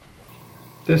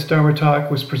This Dharma talk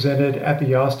was presented at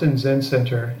the Austin Zen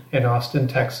Center in Austin,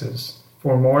 Texas.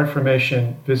 For more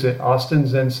information, visit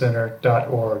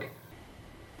austinzencenter.org.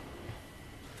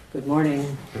 Good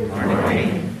morning. Good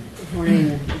morning. Good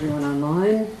morning, everyone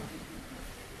online.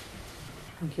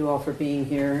 Thank you all for being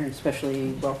here, and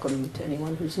especially welcome to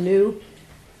anyone who's new.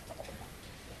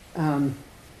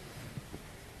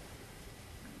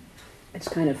 It's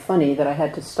kind of funny that I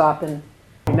had to stop and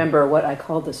remember what I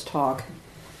called this talk.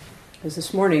 Because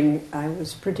this morning I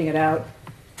was printing it out,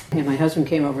 and my husband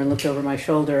came over and looked over my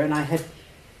shoulder, and I had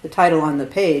the title on the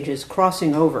page is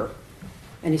Crossing Over.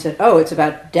 And he said, "Oh, it's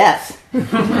about death." And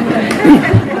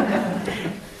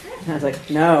I was like,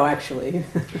 "No, actually,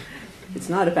 it's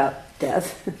not about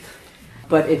death."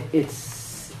 But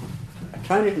it's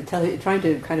trying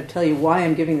to kind of tell you why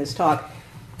I'm giving this talk.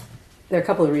 There are a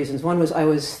couple of reasons. One was I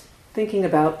was thinking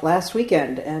about last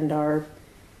weekend and our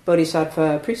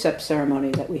Bodhisattva precept ceremony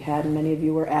that we had, and many of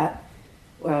you were at,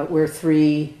 where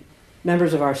 3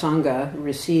 members of our Sangha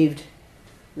received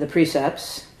the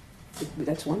precepts.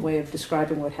 That's one way of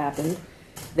describing what happened.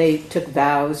 They took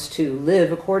vows to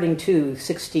live according to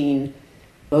 16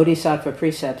 Bodhisattva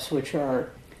precepts, which are,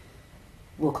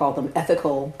 we'll call them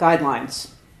ethical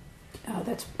guidelines.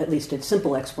 That's at least a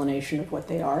simple explanation of what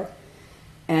they are.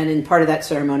 And in part of that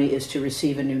ceremony is to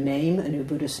receive a new name, a new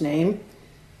Buddhist name,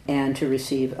 and to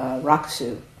receive a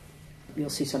rakusu.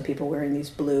 You'll see some people wearing these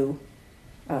blue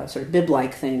sort of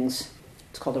bib-like things.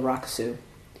 It's called a rakusu.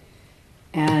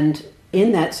 And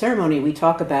in that ceremony we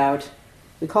call it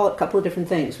a couple of different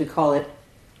things. We call it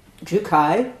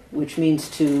jukai, which means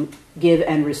to give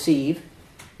and receive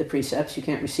the precepts. You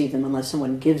can't receive them unless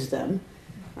someone gives them,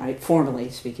 right? Formally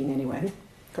speaking anyway.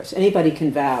 Of course, anybody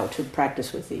can vow to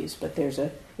practice with these, but this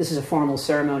is a formal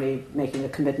ceremony making a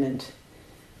commitment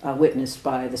witnessed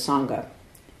by the Sangha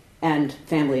and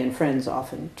family and friends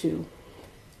often too.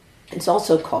 It's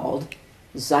also called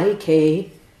Zaikei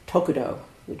Tokudo,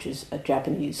 which is a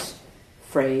Japanese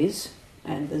phrase,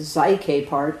 and the Zaikei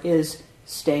part is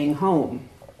staying home.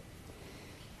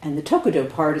 And the Tokudo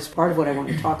part is part of what I want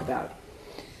to talk about.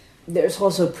 There's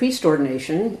also priest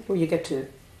ordination, where you get to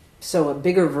sew a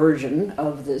bigger version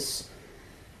of this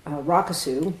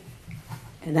rakusu,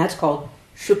 and that's called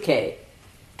Shukkei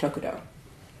Tokudo.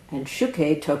 And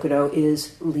Shukkei Tokudo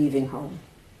is leaving home.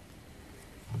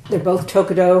 They're both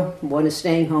Tokudo. One is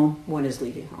staying home, one is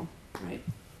leaving home, right?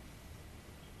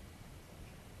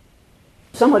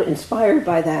 Somewhat inspired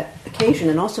by that occasion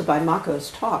and also by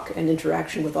Mako's talk and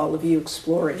interaction with all of you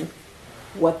exploring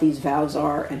what these vows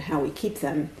are and how we keep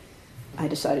them, I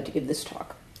decided to give this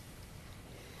talk.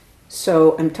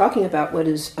 So I'm talking about what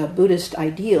is a Buddhist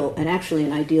ideal, and actually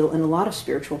an ideal in a lot of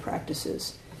spiritual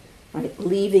practices, right?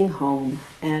 Leaving home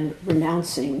and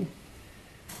renouncing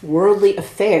worldly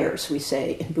affairs, we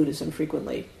say in Buddhism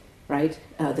frequently, right?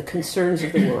 The concerns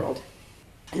of the world.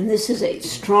 And this is a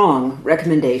strong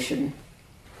recommendation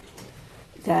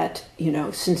that,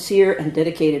 sincere and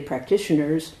dedicated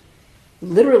practitioners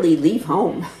literally leave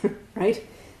home, right?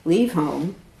 Leave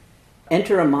home,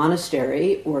 enter a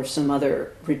monastery or some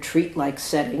other retreat-like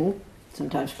setting,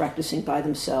 sometimes practicing by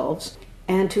themselves,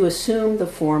 and to assume the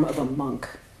form of a monk,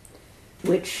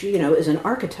 which, is an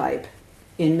archetype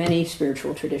in many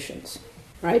spiritual traditions,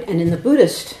 right? And in the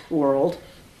Buddhist world,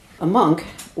 a monk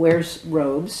wears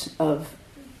robes of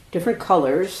different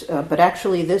colors, but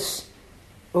actually this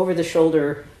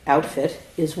over-the-shoulder outfit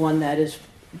is one that is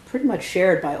pretty much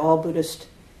shared by all Buddhist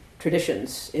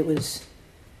traditions. It's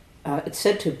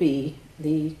said to be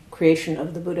the creation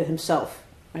of the Buddha himself,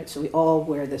 right? So we all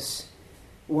wear this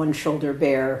one-shoulder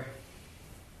bare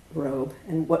robe,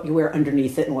 and what you wear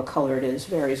underneath it and what color it is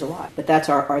varies a lot. But that's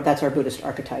our Buddhist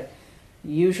archetype.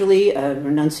 Usually a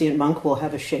renunciant monk will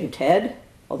have a shaved head,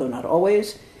 although not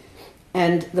always.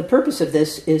 And the purpose of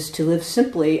this is to live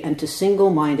simply and to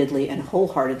single-mindedly and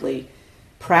wholeheartedly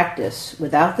practice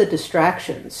without the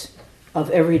distractions of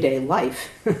everyday life,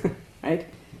 right?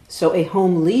 So a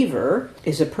home leaver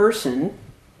is a person,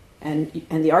 and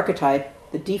the archetype,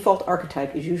 the default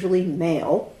archetype is usually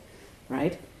male,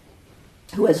 right?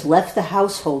 Who has left the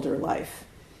householder life,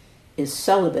 is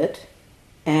celibate,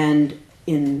 and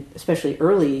in especially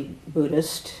early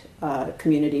Buddhist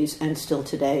communities, and still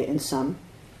today in some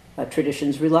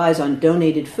traditions, relies on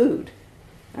donated food.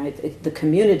 Right? The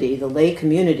community, the lay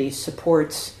community,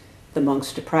 supports the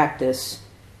monks to practice,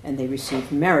 and they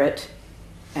receive merit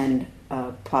and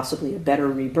possibly a better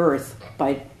rebirth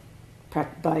by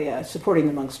supporting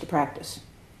the monks to practice.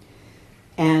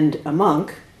 And a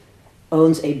monk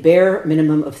owns a bare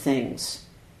minimum of things,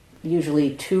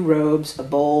 usually 2 robes, a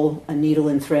bowl, a needle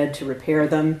and thread to repair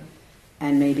them,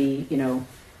 and maybe,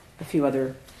 a few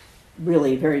other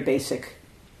really very basic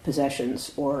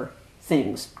possessions or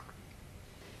things,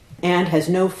 and has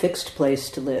no fixed place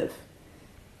to live.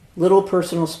 Little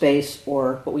personal space,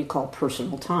 or what we call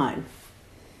personal time.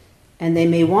 And they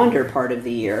may wander part of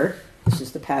the year, this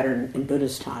is the pattern in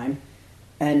Buddha's time,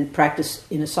 and practice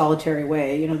in a solitary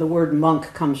way. The word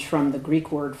monk comes from the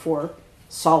Greek word for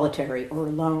solitary or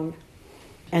alone.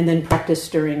 And then practice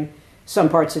during some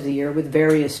parts of the year with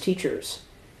various teachers.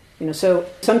 So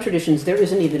some traditions, there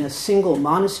isn't even a single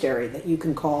monastery that you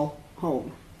can call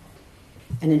home.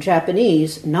 And in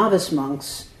Japanese, novice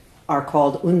monks are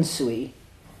called unsui,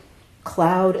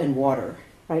 cloud and water,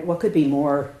 right? What could be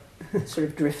more sort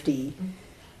of drifty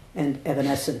and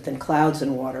evanescent than clouds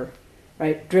and water,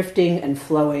 right? Drifting and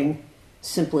flowing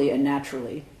simply and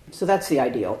naturally. So that's the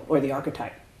ideal, or the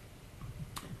archetype.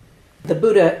 The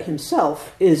Buddha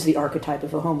himself is the archetype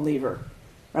of a home leaver,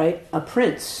 right? A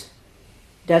prince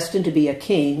destined to be a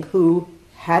king who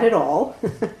had it all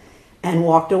and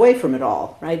walked away from it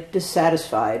all, right?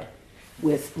 Dissatisfied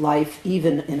with life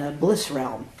even in a bliss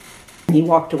realm. He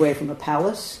walked away from a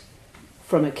palace,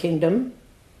 from a kingdom,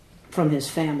 from his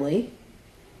family,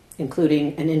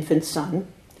 including an infant son,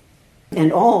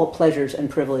 and all pleasures and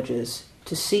privileges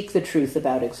to seek the truth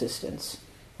about existence,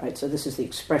 right? So this is the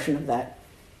expression of that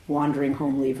wandering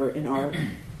home leaver in our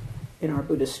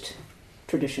Buddhist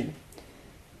tradition.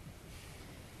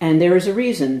 And there is a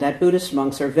reason that Buddhist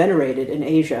monks are venerated in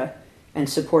Asia and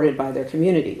supported by their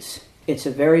communities. It's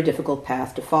a very difficult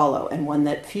path to follow, and one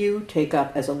that few take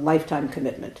up as a lifetime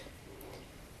commitment.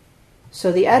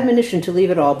 So the admonition to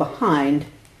leave it all behind,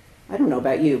 I don't know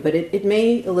about you, but it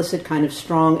may elicit kind of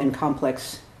strong and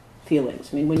complex feelings.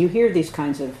 I mean, when you hear these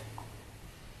kinds of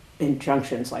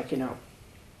injunctions, like,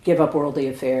 give up worldly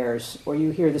affairs, or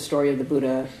you hear the story of the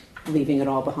Buddha leaving it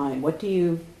all behind, what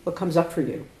comes up for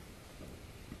you?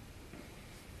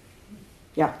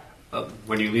 Yeah.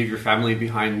 When you leave your family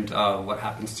behind, what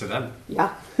happens to them?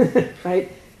 Yeah,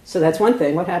 right. So that's one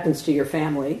thing. What happens to your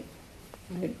family?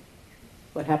 Right?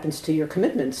 What happens to your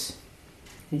commitments?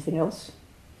 Anything else?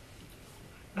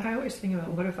 I always think about,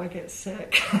 what if I get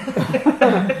sick?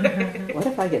 What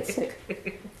if I get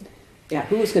sick? Yeah,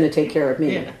 who's going to take care of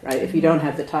me? Yeah. Right? If you don't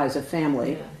have the ties of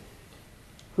family,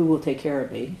 who will take care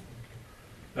of me?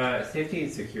 Safety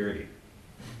and security.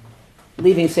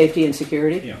 Leaving safety and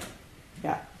security? Yeah.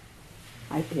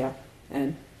 Yeah.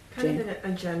 And kind of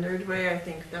in a gendered way, I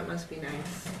think that must be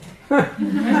nice. I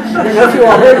don't know if you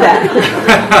all heard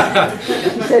that.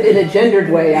 She said in a gendered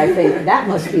way, I think that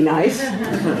must be nice.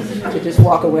 To just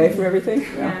walk away from everything.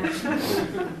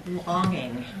 Yeah.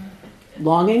 Longing.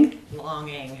 Longing?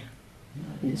 Longing.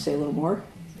 Can you say a little more?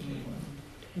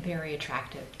 Very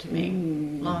attractive to me.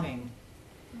 Longing.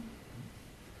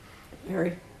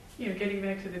 Mary? Getting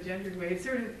back to the gendered way,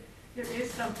 there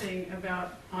is something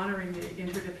about honoring the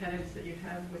interdependence that you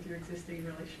have with your existing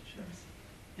relationships.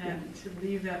 And to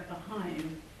leave that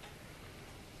behind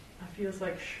feels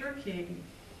like shirking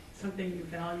something you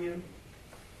value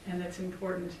and that's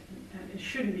important, and it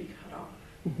shouldn't be cut off.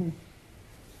 Mm-hmm.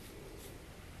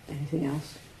 Anything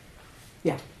else?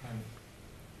 Yeah.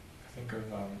 I think of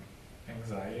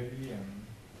anxiety and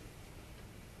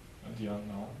the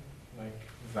unknown, like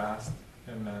vast,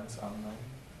 immense unknown.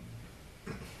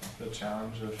 The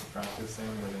challenge of practicing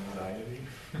with anxiety.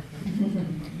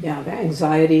 Yeah, the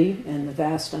anxiety and the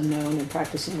vast unknown and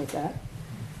practicing with that.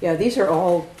 Yeah, these are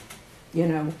all,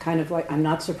 kind of like, I'm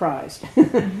not surprised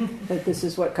that this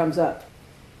is what comes up.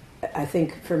 I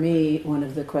think for me, one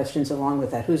of the questions along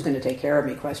with that, who's going to take care of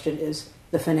me question, is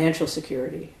the financial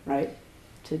security, right?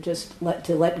 To just let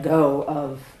go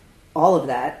of all of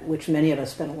that, which many of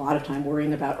us spend a lot of time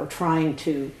worrying about or trying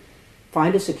to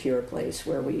find a secure place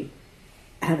where we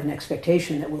have an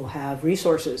expectation that we'll have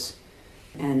resources,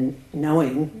 and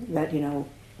knowing that,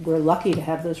 we're lucky to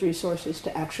have those resources.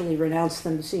 To actually renounce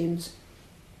them seems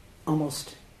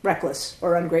almost reckless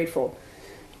or ungrateful.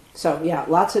 So, yeah,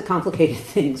 lots of complicated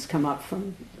things come up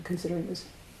from considering this.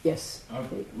 Yes? I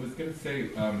was going to say,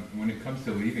 when it comes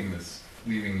to leaving these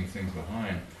things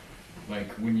behind,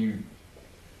 like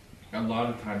a lot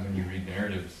of times when you read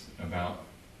narratives about,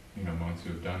 monks who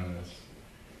have done this,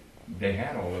 they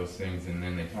had all those things, and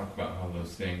then they talk about how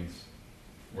those things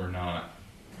were not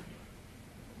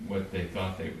what they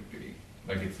thought they would be.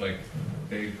 Like, it's like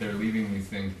they're leaving these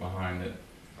things behind that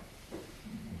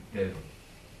it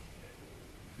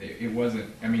wasn't,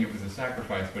 it was a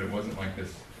sacrifice, but it wasn't like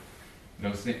this,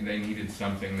 they needed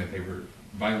something that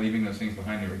by leaving those things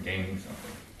behind, they were gaining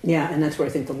something. Yeah, and that's where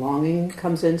I think the longing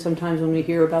comes in sometimes when we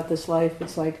hear about this life.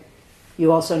 It's like,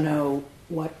 you also know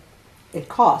what it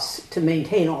costs to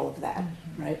maintain all of that,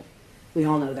 right? We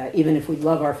all know that, even if we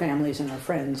love our families and our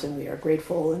friends and we are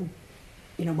grateful and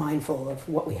mindful of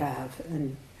what we have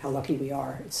and how lucky we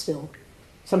are, it still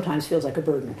sometimes feels like a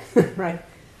burden, right?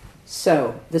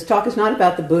 So this talk is not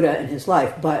about the Buddha and his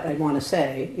life, but I want to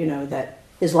say, that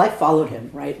his life followed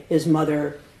him, right? His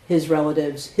mother, his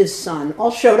relatives, his son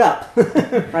all showed up,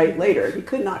 right, later. He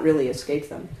could not really escape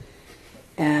them.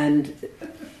 And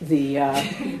the... no,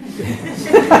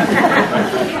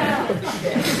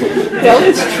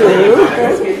 it's true.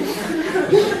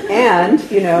 And,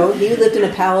 he lived in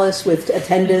a palace with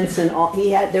attendants and all.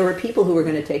 There were people who were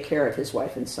going to take care of his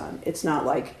wife and son. It's not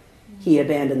like he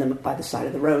abandoned them by the side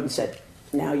of the road and said,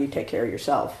 now you take care of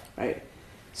yourself, right?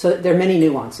 So there are many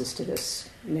nuances to this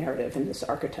narrative and this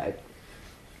archetype.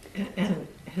 And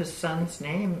his son's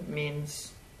name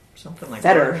means something like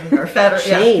fetter. Or fetter,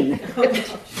 chain,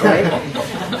 right?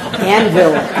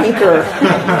 Anvil, anchor,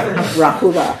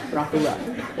 Rahula,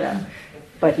 yeah.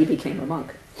 But he became a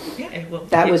monk. Yeah, well,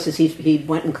 that was he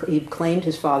went and he claimed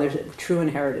his father's true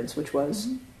inheritance, which was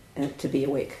to be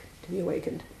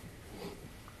awakened.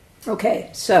 Okay,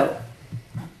 so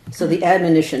the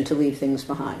admonition to leave things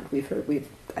behind.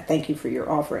 I thank you for your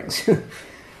offerings.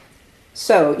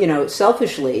 So,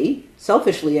 selfishly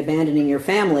abandoning your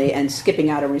family and skipping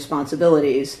out on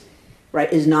responsibilities,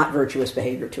 right, is not virtuous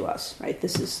behavior to us, right?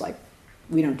 This is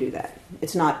we don't do that.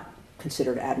 It's not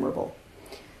considered admirable.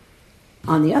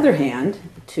 On the other hand,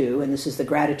 too, and this is the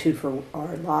gratitude for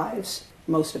our lives,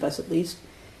 most of us at least,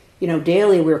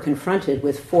 daily we're confronted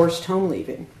with forced home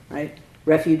leaving, right?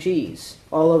 Refugees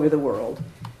all over the world,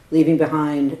 leaving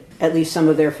behind at least some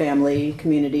of their family,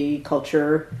 community,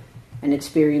 culture, and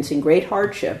experiencing great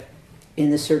hardship in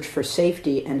the search for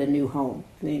safety and a new home.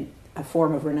 I mean, a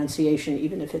form of renunciation,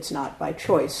 even if it's not by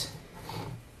choice.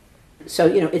 So,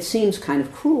 it seems kind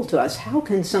of cruel to us. How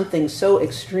can something so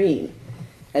extreme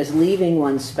as leaving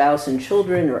one's spouse and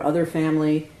children or other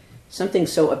family, something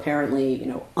so apparently,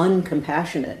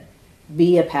 uncompassionate,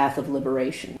 be a path of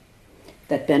liberation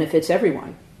that benefits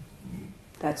everyone?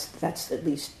 That's at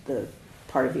least the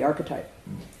part of the archetype.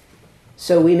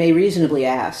 So we may reasonably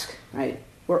ask, right?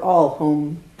 We're all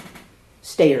home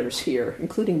stayers here,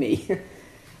 including me.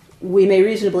 We may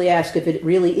reasonably ask if it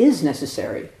really is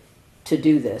necessary to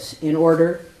do this in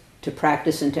order to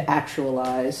practice and to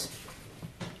actualize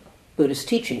Buddhist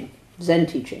teaching, Zen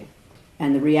teaching,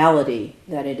 and the reality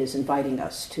that it is inviting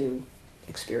us to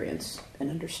experience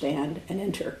and understand and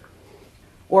enter.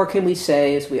 Or can we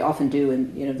say, as we often do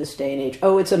in this day and age,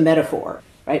 oh, it's a metaphor,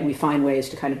 right? And we find ways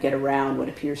to kind of get around what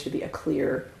appears to be a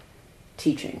clear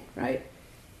teaching, right?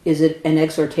 Is it an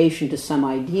exhortation to some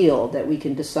ideal that we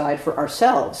can decide for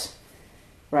ourselves,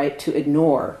 right, to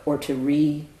ignore or to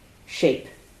reshape,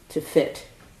 to fit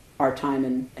our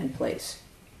time and place?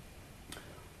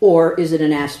 Or is it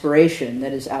an aspiration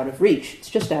that is out of reach?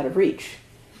 It's just out of reach.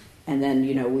 And then,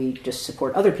 we just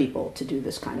support other people to do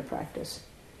this kind of practice.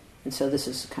 And so this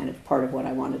is kind of part of what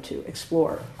I wanted to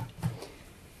explore.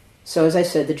 So as I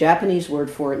said, the Japanese word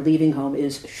for leaving home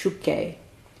is shukkei.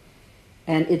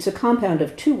 And it's a compound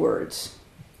of two words.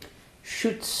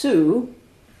 Shutsu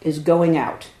is going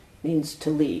out, means to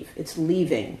leave. It's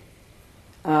leaving.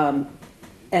 And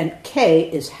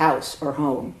kei is house or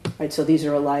home, right? So these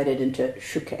are elided into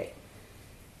shukkei.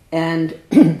 And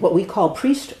what we call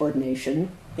priest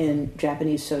ordination in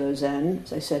Japanese Soto Zen,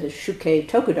 as I said, is shukkei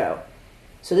tokudo.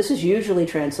 So this is usually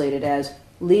translated as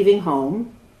leaving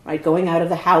home, right? Going out of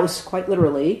the house, quite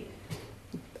literally,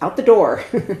 out the door.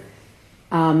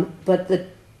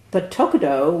 But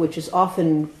tokudo, which is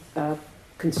often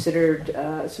considered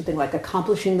something like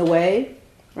accomplishing the way,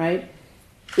 right,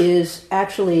 is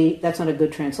actually, that's not a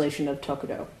good translation of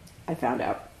tokudo, I found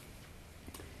out.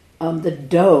 The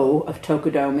do of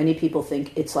tokudo, many people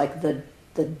think it's like the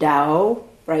Tao,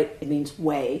 right? It means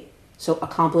way, so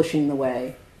accomplishing the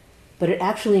way. But it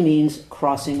actually means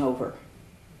crossing over.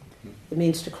 It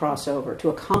means to cross over, to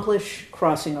accomplish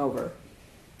crossing over.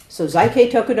 So Zaikei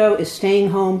Tokudo is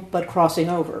staying home but crossing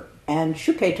over. And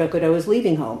Shukkei Tokudo is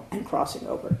leaving home and crossing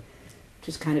over, which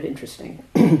is kind of interesting.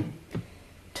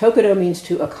 Tokudo means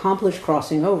to accomplish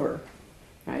crossing over,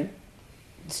 right?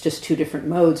 It's just two different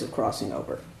modes of crossing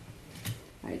over,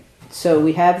 right? So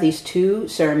we have these two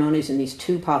ceremonies and these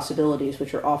two possibilities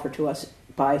which are offered to us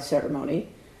by ceremony.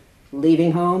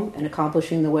 Leaving home and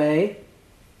accomplishing the way,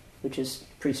 which is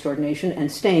priest ordination,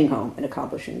 and staying home and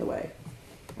accomplishing the way,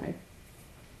 right?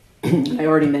 I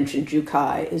already mentioned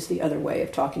Jukai is the other way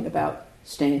of talking about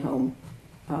staying home.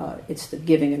 It's the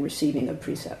giving and receiving of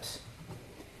precepts.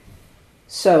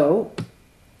 So,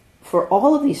 for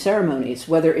all of these ceremonies,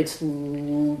 whether it's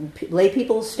lay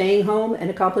people staying home and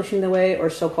accomplishing the way, or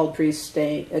so-called priests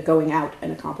going out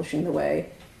and accomplishing the way,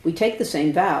 we take the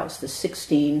same vows, the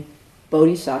 16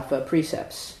 Bodhisattva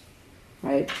precepts,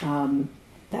 right?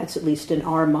 That's at least in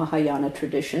our Mahayana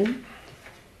tradition.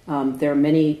 There are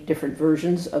many different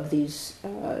versions of these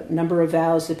number of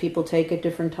vows that people take at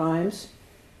different times,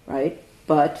 right?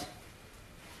 But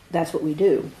that's what we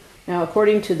do. Now,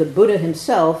 according to the Buddha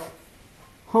himself,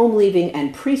 home leaving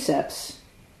and precepts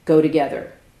go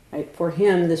together. Right? For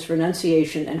him, this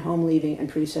renunciation and home leaving and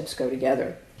precepts go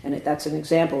together. And that's an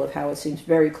example of how it seems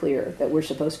very clear that we're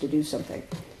supposed to do something.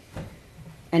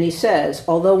 And he says,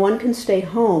 although one can stay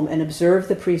home and observe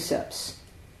the precepts,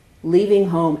 leaving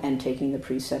home and taking the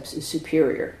precepts is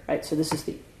superior. Right? So this is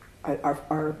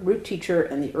our root teacher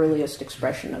and the earliest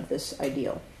expression of this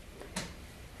ideal.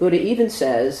 Buddha even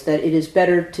says that it is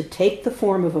better to take the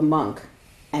form of a monk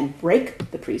and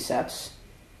break the precepts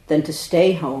than to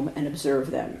stay home and observe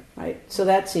them, right? So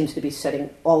that seems to be setting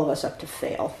all of us up to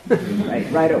fail,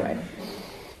 right away.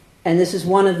 And this is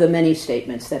one of the many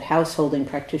statements that householding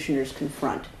practitioners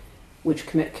confront, which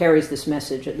carries this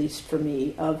message, at least for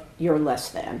me, of you're less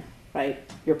than, right?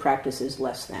 Your practice is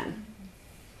less than.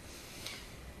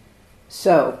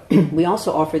 So we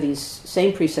also offer these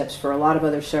same precepts for a lot of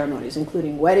other ceremonies,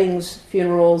 including weddings,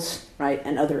 funerals, right,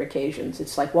 and other occasions.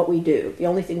 It's like what we do. The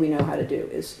only thing we know how to do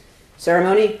is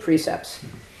ceremony, precepts,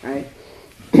 right?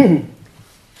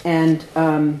 And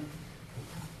I'm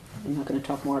not going to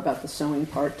talk more about the sewing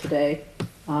part today,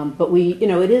 but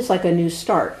it is like a new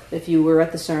start. If you were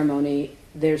at the ceremony,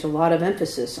 there's a lot of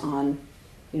emphasis on,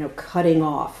 cutting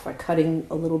off, or cutting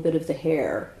a little bit of the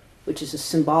hair, which is a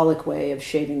symbolic way of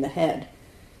shaving the head,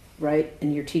 right?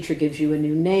 And your teacher gives you a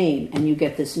new name, and you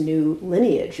get this new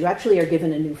lineage. You actually are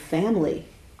given a new family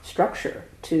structure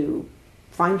to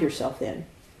find yourself in.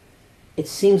 It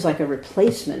seems like a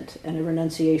replacement and a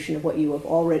renunciation of what's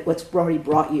already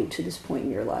brought you to this point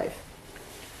in your life,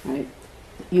 right?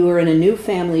 You are in a new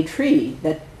family tree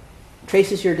that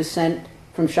traces your descent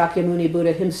from Shakyamuni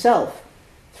Buddha himself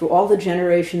through all the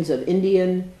generations of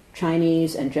Indian,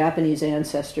 Chinese, and Japanese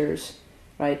ancestors,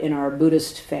 right, in our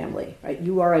Buddhist family, right?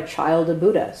 You are a child of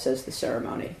Buddha, says the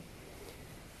ceremony.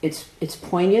 It's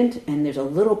poignant, and there's a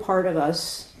little part of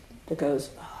us that goes,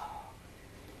 oh,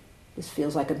 this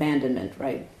feels like abandonment,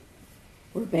 right?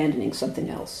 We're abandoning something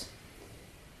else.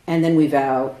 And then we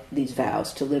vow these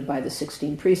vows to live by the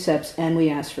 16 precepts, and we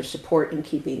ask for support in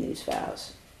keeping these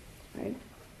vows, right?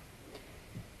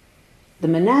 The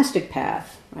monastic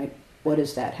path, right? What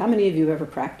is that? How many of you have ever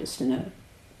practiced in a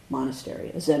monastery,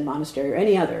 a Zen monastery, or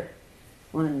any other?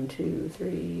 1, 2,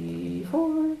 3,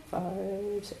 4,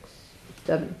 5, 6,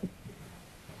 7.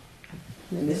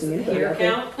 Am I missing anybody Here out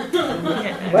there?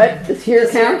 count? What? Does here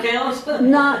Does count? here count?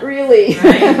 Not really.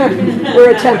 Right.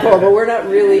 We're a temple, but we're not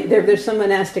really. There's some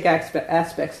monastic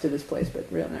aspects to this place,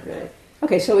 but not really.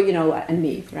 Okay, so and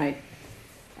me, right?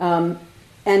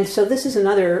 And so this is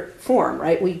another form,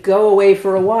 right? We go away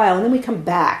for a while, and then we come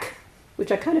back, which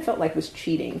I kind of felt like was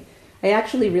cheating. I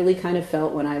actually really kind of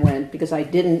felt when I went, because I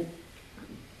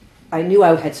knew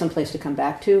I had some place to come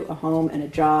back to, a home and a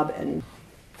job and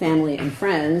family and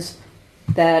friends,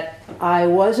 that I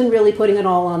wasn't really putting it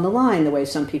all on the line the way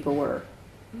some people were.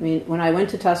 I mean, when I went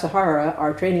to Tassajara,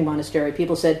 our training monastery,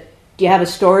 people said, do you have a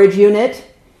storage unit?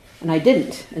 And I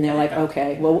didn't. And they're like,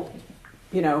 okay, well,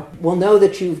 we'll know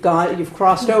that you've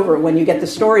crossed over when you get the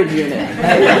storage unit.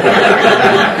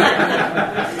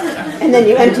 And then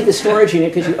you empty the storage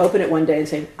unit because you open it one day and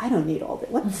say, I don't need all this.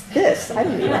 What's this? I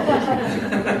don't need all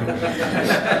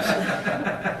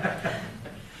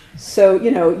this. So,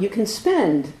 you can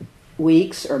spend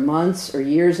weeks or months or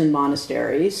years in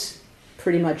monasteries,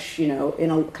 pretty much, in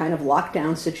a kind of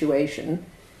lockdown situation,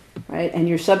 right? And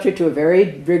you're subject to a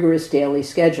very rigorous daily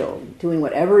schedule, doing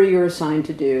whatever you're assigned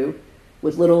to do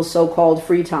with little so-called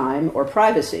free time or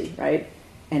privacy, right?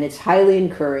 And it's highly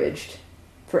encouraged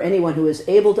for anyone who is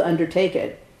able to undertake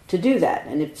it to do that.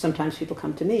 And if sometimes people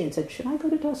come to me and said, should I go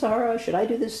to Tassajara? Should I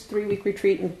do this 3-week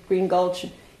retreat in Green Gulch?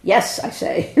 Yes, I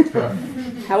say.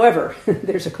 However,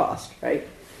 there's a cost, right?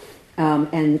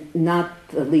 And not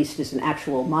the least is an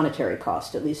actual monetary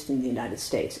cost, at least in the United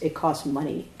States. It costs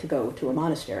money to go to a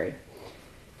monastery.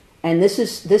 And this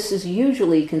is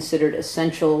usually considered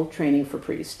essential training for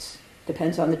priests.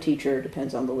 Depends on the teacher,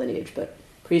 depends on the lineage, but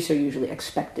priests are usually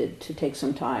expected to take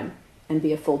some time and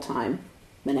be a full-time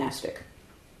monastic,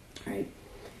 right?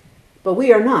 But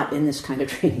we are not in this kind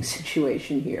of training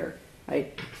situation here,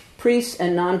 right? Priests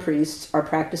and non-priests are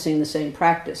practicing the same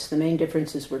practice. The main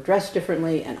difference is we're dressed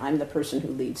differently, and I'm the person who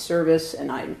leads service,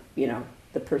 and I'm,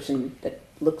 the person that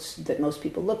most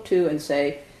people look to and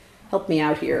say, help me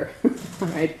out here, all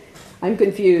right? I'm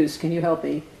confused, can you help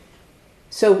me?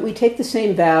 So we take the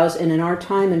same vows, and in our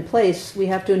time and place, we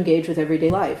have to engage with everyday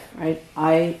life, right?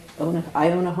 I own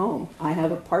a home. I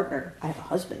have a partner. I have a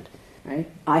husband, right?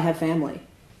 I have family.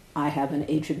 I have an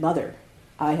aged mother.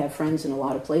 I have friends in a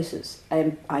lot of places.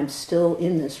 I'm still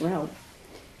in this realm.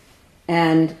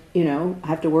 And, I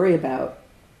have to worry about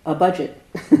a budget,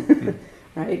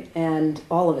 right? And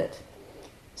all of it.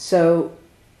 So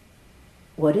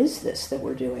what is this that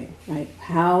we're doing, right?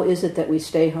 How is it that we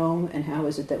stay home, and how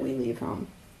is it that we leave home?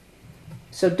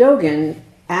 So Dogen,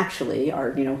 actually,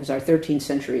 who's our 13th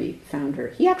century founder,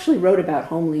 he actually wrote about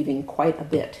home leaving quite a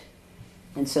bit.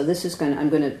 And so I'm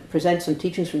going to present some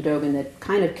teachings from Dogen that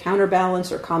kind of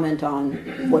counterbalance or comment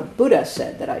on what Buddha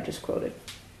said that I just quoted.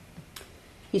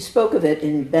 He spoke of it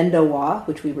in Bendo Wa,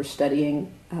 which we were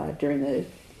studying during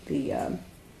the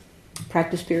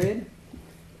practice period,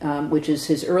 which is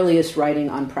his earliest writing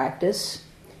on practice,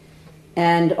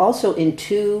 and also in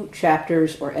 2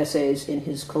 chapters or essays in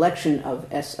his collection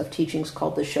of teachings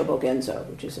called the Shobogenzo,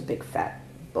 which is a big fat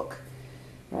book,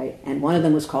 right? And one of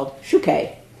them was called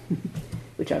Shukkei,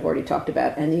 which I've already talked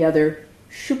about, and the other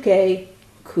Shukkei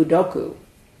Kudoku,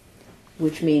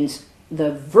 which means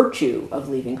the virtue of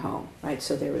leaving home, right?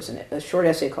 So there was a short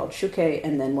essay called Shukkei,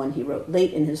 and then one he wrote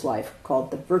late in his life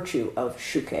called The Virtue of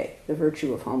Shukkei, the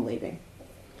virtue of home leaving.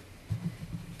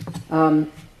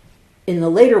 In the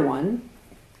later one,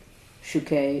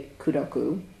 Shukkei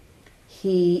Kudoku,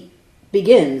 he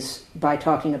begins by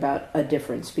talking about a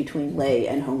difference between lay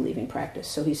and home leaving practice.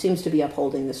 So he seems to be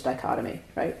upholding this dichotomy,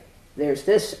 right? There's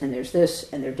this, and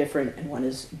they're different, and one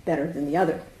is better than the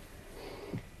other.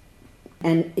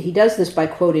 And he does this by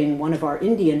quoting one of our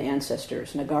Indian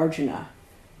ancestors, Nagarjuna,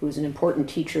 who is an important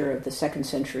teacher of the 2nd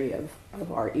century of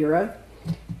our era,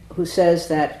 who says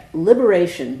that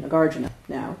liberation, Nagarjuna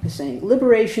now, is saying,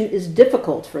 liberation is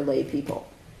difficult for lay people,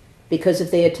 because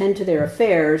if they attend to their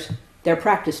affairs, their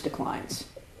practice declines.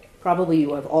 Probably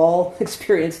you have all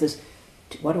experienced this.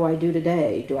 What do I do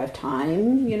today? Do I have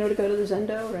time, to go to the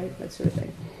Zendo, right? That sort of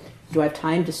thing. Do I have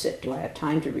time to sit? Do I have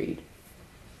time to read?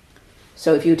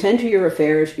 So if you attend to your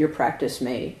affairs, your practice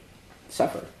may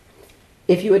suffer.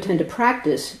 If you attend to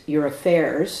practice, your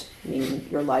affairs, meaning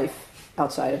your life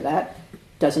outside of that,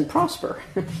 doesn't prosper,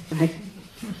 right?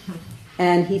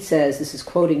 And he says, this is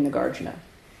quoting Nagarjuna,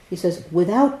 he says,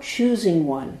 without choosing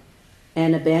one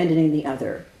and abandoning the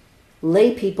other,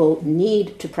 lay people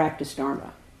need to practice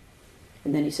Dharma.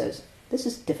 And then he says, this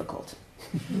is difficult.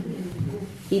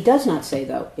 He does not say,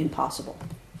 though, impossible,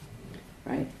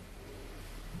 right?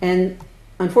 And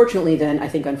unfortunately then, I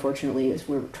think unfortunately, as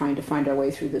we're trying to find our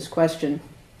way through this question,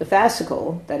 the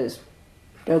fascicle, that is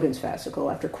Dogen's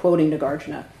fascicle, after quoting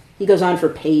Nagarjuna, he goes on for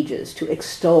pages to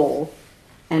extol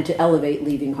and to elevate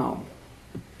leaving home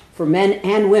for men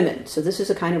and women. So this is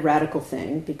a kind of radical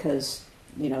thing because,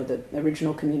 the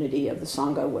original community of the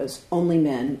Sangha was only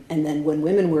men, and then when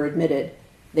women were admitted,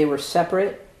 they were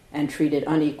separate and treated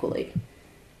unequally,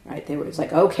 right? It's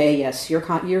like, okay, yes,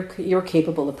 you're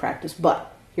capable of practice,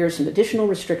 but here are some additional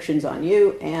restrictions on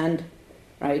you, and,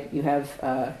 right, you have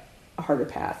a harder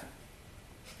path.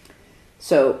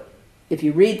 So if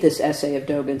you read this essay of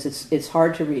Dogen's, it's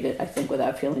hard to read it, I think,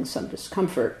 without feeling some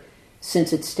discomfort,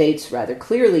 since it states rather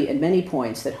clearly in many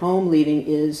points that home leaving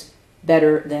is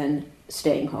better than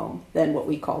staying home, than what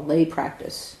we call lay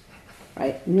practice,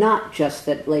 right? Not just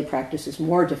that lay practice is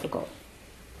more difficult.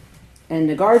 And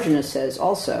Nagarjuna says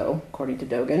also, according to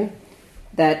Dogen,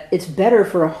 that it's better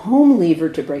for a home leaver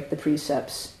to break the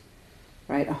precepts,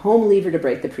 right? A home leaver to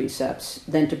break the precepts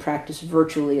than to practice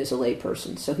virtually as a lay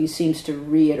person. So he seems to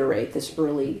reiterate this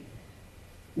early,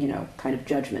 kind of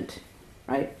judgment,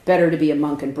 right? Better to be a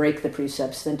monk and break the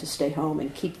precepts than to stay home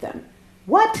and keep them.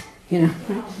 What?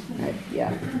 Right?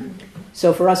 Yeah.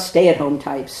 So for us stay-at-home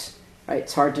types, right,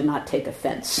 it's hard to not take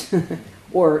offense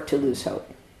or to lose hope.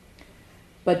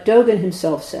 But Dogen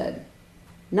himself said,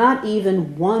 not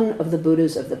even one of the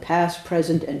Buddhas of the past,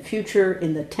 present, and future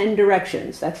in the 10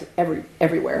 directions, that's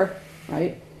everywhere,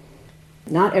 right?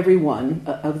 Not every one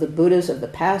of the Buddhas of the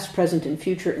past, present, and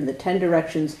future in the 10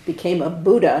 directions became a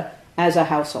Buddha as a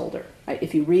householder. Right?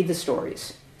 If you read the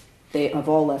stories, they have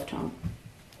all left home.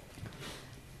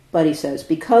 But he says,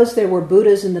 because there were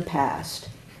Buddhas in the past,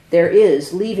 there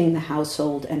is leaving the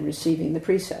household and receiving the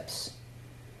precepts.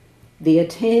 The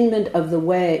attainment of the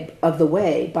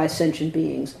way by sentient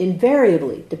beings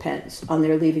invariably depends on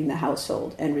their leaving the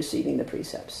household and receiving the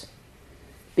precepts.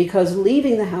 Because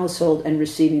leaving the household and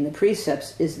receiving the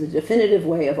precepts is the definitive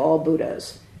way of all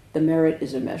Buddhas, the merit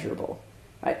is immeasurable.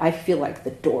 I feel like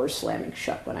the door slamming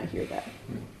shut when I hear that.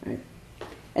 Right?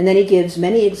 And then he gives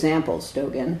many examples,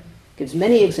 Dogen gives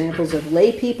many examples of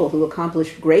lay people who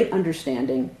accomplished great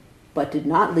understanding but did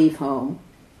not leave home,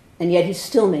 and yet he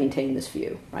still maintained this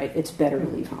view, right? It's better to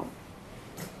leave home.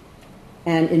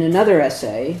 And in another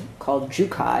essay called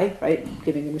Jukai, right,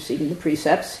 giving and receiving the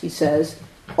precepts, he says,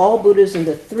 all Buddhas in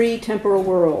the 3 temporal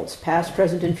worlds, past,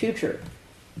 present, and future,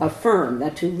 affirm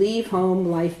that to leave home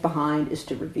life behind is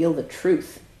to reveal the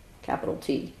truth, capital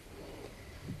T.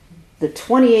 The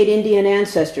 28 Indian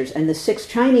ancestors and the 6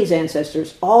 Chinese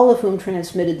ancestors, all of whom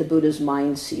transmitted the Buddha's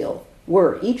mind seal,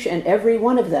 were, each and every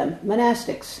one of them,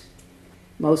 monastics.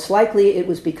 Most likely it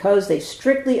was because they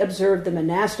strictly observed the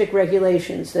monastic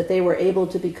regulations that they were able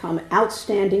to become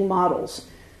outstanding models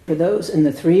for those in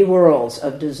the 3 worlds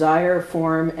of desire,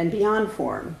 form, and beyond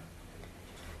form.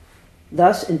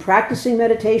 Thus, in practicing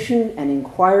meditation and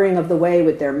inquiring of the way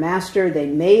with their master, they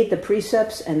made the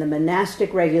precepts and the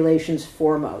monastic regulations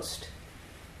foremost.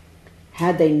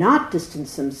 Had they not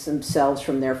distanced themselves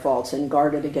from their faults and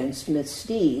guarded against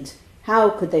misdeeds, how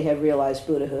could they have realized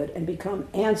Buddhahood and become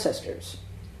ancestors?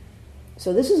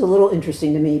 So this is a little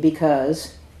interesting to me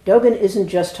because Dogen isn't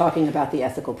just talking about the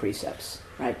ethical precepts,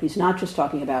 right? He's not just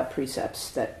talking about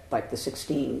precepts that, like the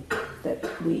 16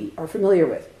 that we are familiar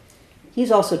with.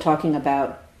 He's also talking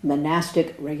about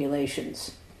monastic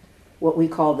regulations, what we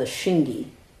call the Shingi,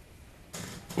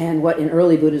 and what in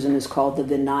early Buddhism is called the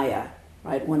Vinaya,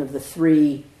 right? One of the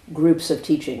 3 groups of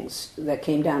teachings that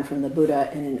came down from the Buddha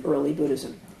and in early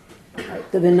Buddhism.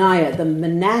 Right? The Vinaya, the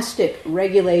monastic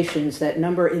regulations that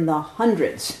number in the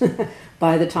hundreds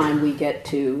by the time we get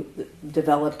to the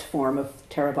developed form of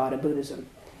Theravada Buddhism.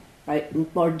 Right?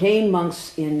 Ordained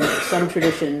monks in some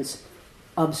traditions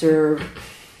observe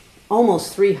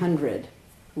almost 300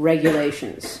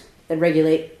 regulations that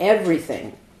regulate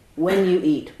everything: when you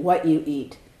eat, what you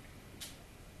eat,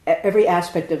 every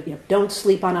aspect of, don't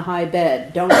sleep on a high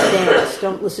bed, don't dance,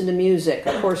 don't listen to music,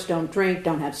 of course don't drink,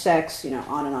 don't have sex,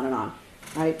 on and on and on,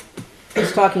 right?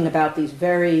 He's talking about these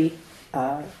very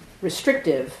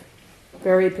restrictive,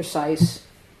 very precise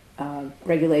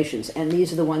regulations, and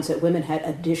these are the ones that women had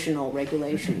additional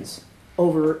regulations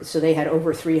over, so they had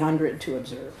over 300 to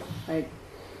observe, right?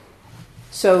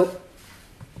 So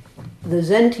the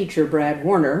Zen teacher Brad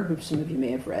Warner, who some of you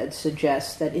may have read,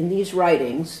 suggests that in these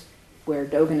writings, where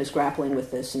Dogen is grappling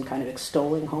with this and kind of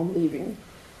extolling home leaving,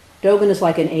 Dogen is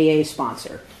like an AA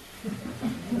sponsor.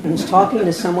 He's talking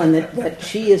to someone that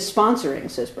she is sponsoring,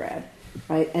 says Brad,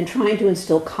 right, and trying to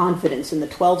instill confidence in the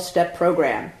 12-step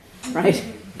program, right?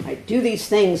 Right? Do these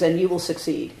things and you will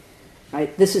succeed,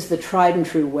 right? This is the tried and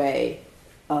true way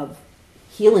of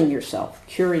healing yourself,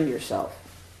 curing yourself,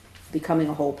 becoming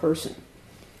a whole person.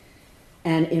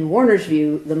 And in Warner's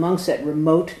view, the monks at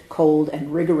remote, cold,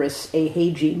 and rigorous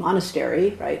Eiheiji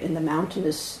Monastery, right, in the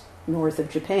mountainous north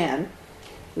of Japan,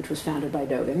 which was founded by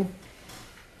Dogen,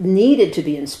 needed to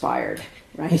be inspired,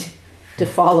 right, to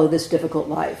follow this difficult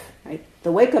life. Right?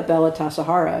 The wake-up bell at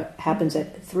Tassajara happens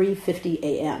at 3:50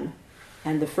 a.m.,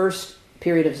 and the first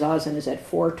period of zazen is at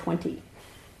 4:20.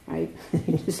 Right?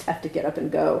 You just have to get up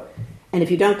and go. And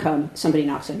if you don't come, somebody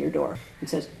knocks on your door and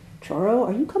says, Choro,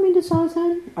 are you coming to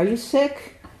zazen? Are you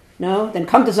sick? No? Then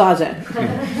come to zazen.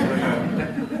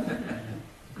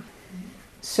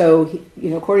 So,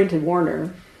 according to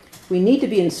Warner, we need to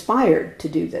be inspired to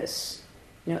do this.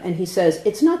 And he says,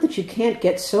 it's not that you can't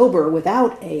get sober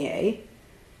without AA,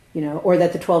 or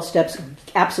that the 12 steps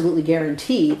absolutely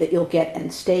guarantee that you'll get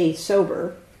and stay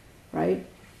sober, right?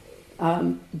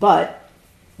 But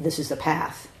this is the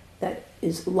path that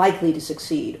is likely to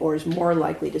succeed, or is more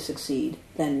likely to succeed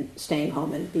than staying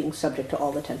home and being subject to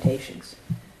all the temptations.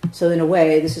 So in a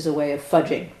way, this is a way of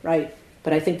fudging, right?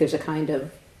 But I think there's a kind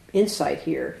of insight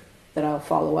here that I'll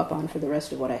follow up on for the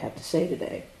rest of what I have to say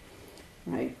today,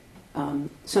 right?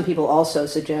 Some people also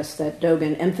suggest that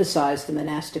Dogen emphasized the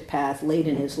monastic path late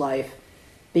in his life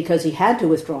because he had to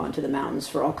withdraw into the mountains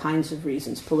for all kinds of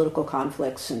reasons, political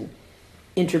conflicts and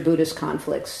inter-Buddhist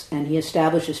conflicts, and he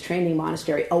established his training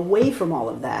monastery away from all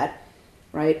of that,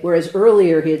 right? Whereas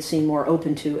earlier he had seemed more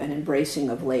open to and embracing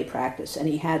of lay practice, and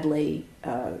he had lay,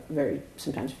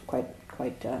 sometimes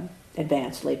quite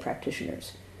advanced lay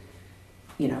practitioners.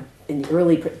 In the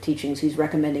early teachings, he's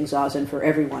recommending zazen for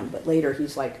everyone, but later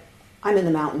he's like, I'm in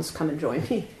the mountains, come and join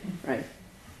me, right?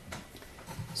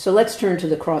 So let's turn to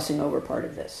the crossing over part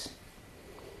of this.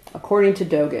 According to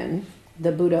Dogen,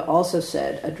 the Buddha also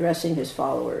said, addressing his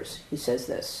followers, he says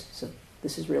this, so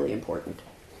this is really important.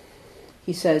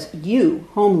 He says, you,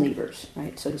 home leavers,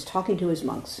 right? So he's talking to his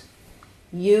monks.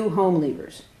 You, home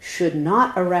leavers, should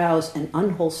not arouse an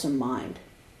unwholesome mind.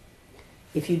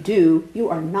 If you do, you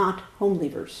are not home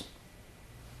leavers.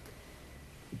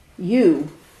 You,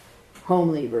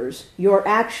 home leavers, your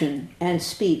action and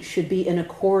speech should be in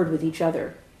accord with each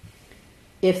other.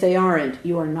 If they aren't,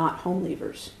 you are not home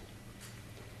leavers.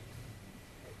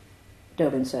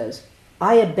 Dogen says,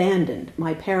 I abandoned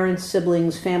my parents,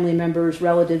 siblings, family members,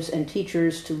 relatives, and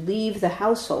teachers to leave the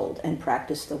household and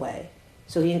practice the way.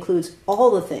 So he includes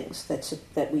all the things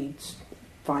that we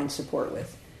find support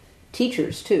with.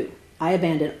 Teachers, too. I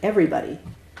abandoned everybody,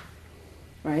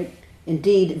 right?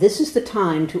 Indeed, this is the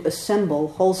time to assemble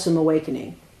wholesome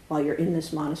awakening while you're in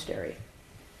this monastery.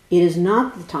 It is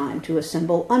not the time to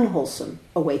assemble unwholesome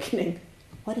awakening.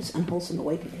 What is unwholesome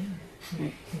awakening?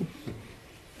 Right.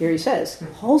 Here he says,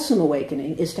 wholesome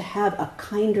awakening is to have a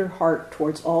kinder heart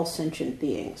towards all sentient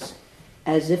beings,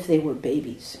 as if they were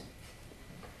babies.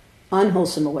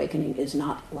 Unwholesome awakening is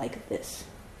not like this.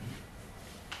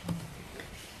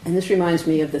 And this reminds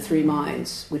me of the 3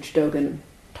 minds, which Dogen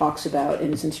talks about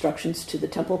in his instructions to the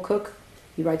temple cook.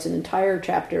 He writes an entire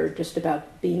chapter just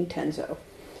about being Tenzo.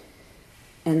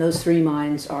 And those 3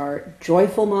 minds are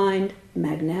joyful mind,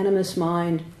 magnanimous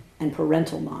mind, and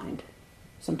parental mind.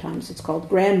 Sometimes it's called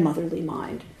grandmotherly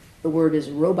mind. The word is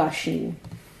robashin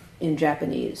in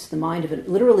Japanese, the mind of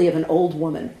literally of an old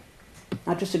woman.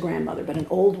 Not just a grandmother, but an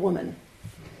old woman.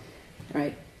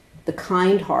 Right? The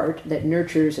kind heart that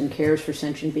nurtures and cares for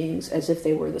sentient beings as if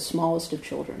they were the smallest of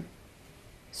children.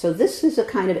 So this is a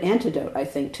kind of antidote, I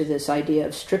think, to this idea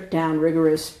of stripped down,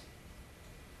 rigorous,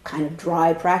 kind of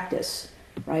dry practice,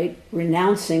 right?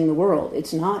 Renouncing the world.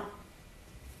 It's not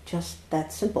just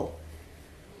that simple.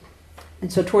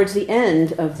 And so towards the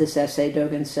end of this essay,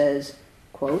 Dogen says,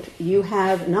 quote, you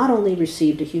have not only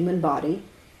received a human body,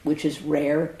 which is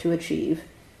rare to achieve,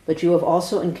 but you have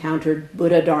also encountered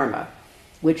Buddha Dharma,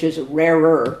 which is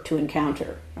rarer to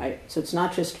encounter, right? So it's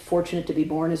not just fortunate to be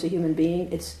born as a human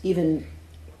being, it's even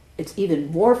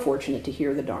more fortunate to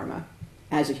hear the Dharma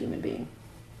as a human being.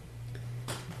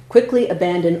 Quickly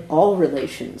abandon all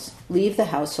relations, leave the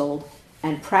household,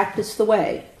 and practice the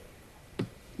way.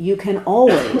 You can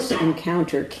always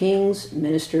encounter kings,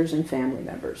 ministers, and family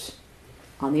members.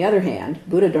 On the other hand,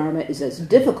 Buddha Dharma is as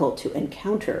difficult to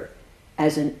encounter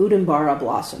as an Udambara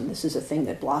blossom. This is a thing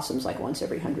that blossoms like once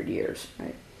every 100 years,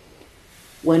 right?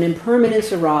 When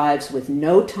impermanence arrives with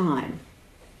no time,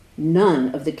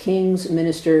 none of the king's,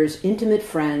 ministers, intimate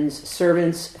friends,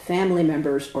 servants, family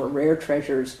members, or rare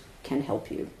treasures can help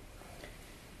you.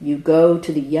 You go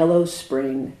to the yellow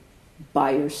spring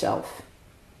by yourself.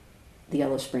 The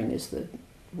yellow spring is the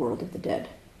world of the dead,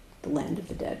 the land of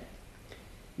the dead.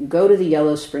 You go to the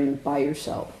yellow spring by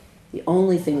yourself. The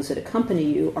only things that accompany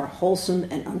you are wholesome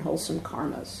and unwholesome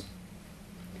karmas.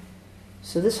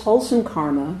 So this wholesome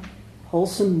karma,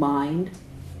 wholesome mind,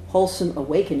 wholesome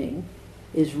awakening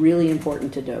is really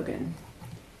important to Dogen.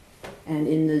 And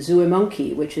in the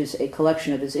Zuimonki, which is a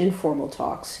collection of his informal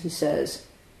talks, he says,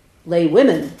 lay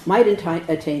women might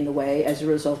attain the way as a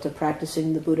result of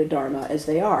practicing the Buddha Dharma as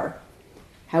they are.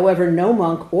 However, no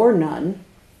monk or nun,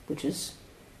 which is,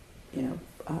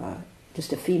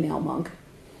 just a female monk,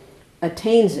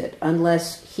 attains it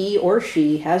unless he or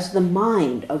she has the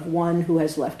mind of one who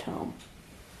has left home.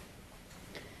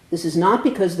 This is not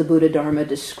because the Buddha Dharma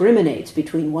discriminates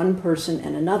between one person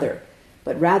and another,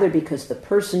 but rather because the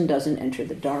person doesn't enter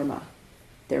the Dharma.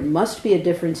 There must be a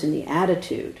difference in the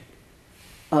attitude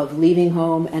of leaving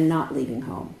home and not leaving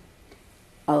home.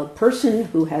 A person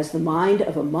who has the mind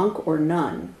of a monk or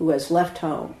nun who has left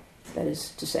home, that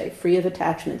is to say, free of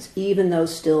attachments, even though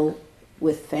still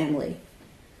with family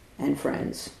and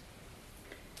friends,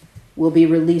 will be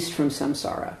released from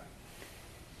samsara.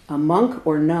 A monk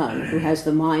or nun who has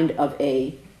the mind of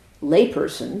a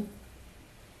layperson,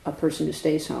 a person who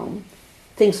stays home,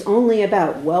 thinks only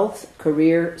about wealth,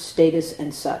 career, status,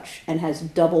 and such, and has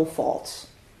double faults.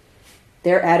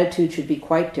 Their attitude should be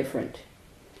quite different.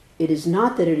 It is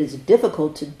not that it is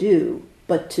difficult to do,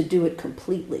 but to do it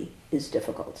completely is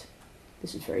difficult.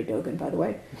 This is very Dogen, by the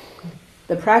way.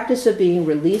 The practice of being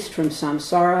released from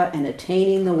samsara and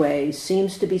attaining the way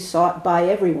seems to be sought by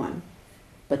everyone,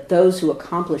 but those who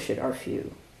accomplish it are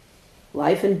few.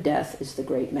 Life and death is the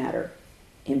great matter.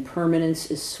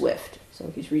 Impermanence is swift.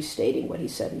 So he's restating what he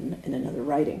said in another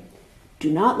writing.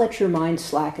 Do not let your mind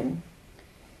slacken.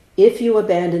 If you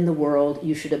abandon the world,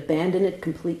 you should abandon it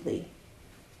completely.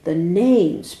 The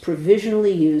names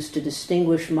provisionally used to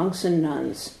distinguish monks and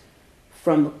nuns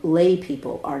from lay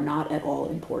people are not at all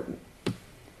important.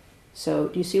 So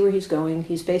do you see where he's going?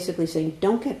 He's basically saying,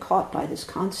 don't get caught by this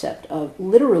concept of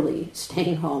literally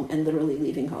staying home and literally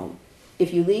leaving home.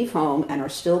 If you leave home and are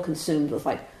still consumed with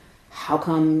how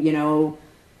come,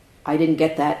 I didn't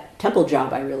get that temple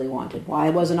job I really wanted? Why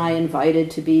wasn't I invited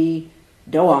to be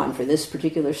Doan for this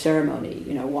particular ceremony?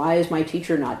 Why is my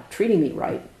teacher not treating me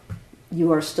right?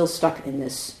 You are still stuck in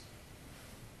this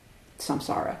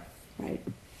samsara, right?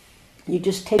 You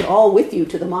just take all with you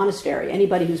to the monastery.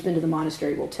 Anybody who's been to the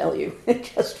monastery will tell you.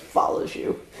 It just follows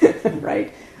you,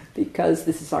 right? Because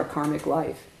this is our karmic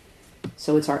life.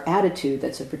 So it's our attitude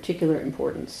that's of particular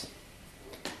importance.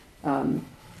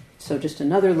 So just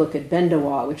another look at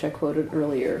Bendawa, which I quoted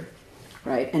earlier,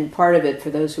 right? And part of it, for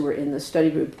those who were in the study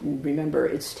group, remember,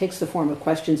 it takes the form of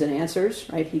questions and answers,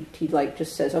 right? He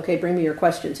just says, okay, bring me your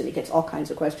questions, and he gets all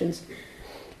kinds of questions.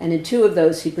 And in 2 of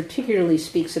those, he particularly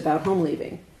speaks about home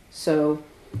leaving. So,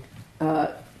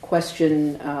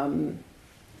 question,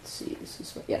 let's see,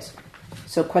 yes.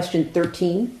 So question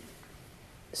 13,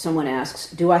 someone asks,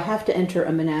 do I have to enter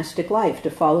a monastic life to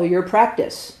follow your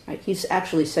practice? Right? He's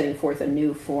actually setting forth a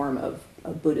new form of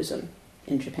Buddhism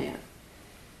in Japan.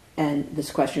 And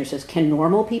this questioner says, can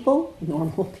normal people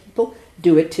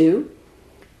do it too?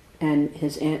 And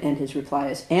his reply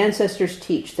is, ancestors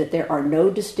teach that there are no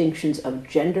distinctions of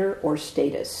gender or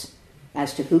status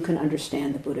as to who can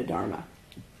understand the Buddha Dharma.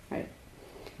 Right?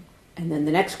 And then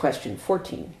the next question,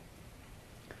 14.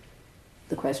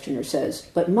 The questioner says,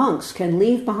 but monks can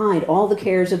leave behind all the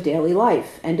cares of daily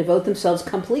life and devote themselves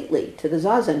completely to the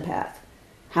Zazen path.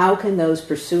 How can those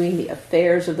pursuing the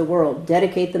affairs of the world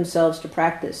dedicate themselves to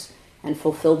practice and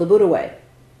fulfill the Buddha way?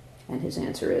 And his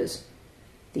answer is,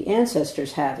 the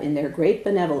ancestors have, in their great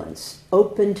benevolence,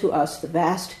 opened to us the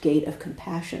vast gate of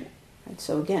compassion. Right?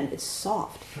 So again, it's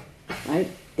soft, right?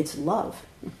 It's love.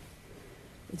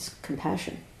 It's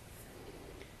compassion.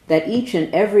 That each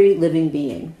and every living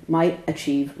being might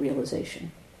achieve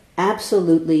realization.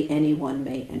 Absolutely anyone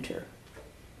may enter.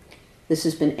 This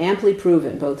has been amply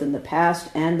proven both in the past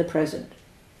and the present.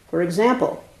 For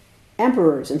example,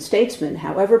 emperors and statesmen,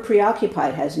 however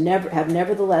preoccupied, have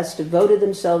nevertheless devoted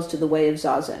themselves to the way of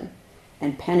Zazen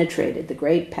and penetrated the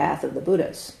great path of the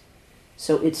Buddhas.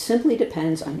 So it simply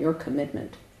depends on your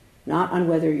commitment, not on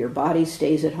whether your body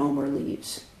stays at home or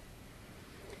leaves.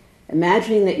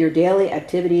 Imagining that your daily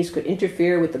activities could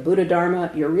interfere with the Buddha Dharma,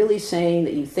 you're really saying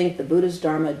that you think the Buddha's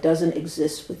Dharma doesn't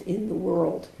exist within the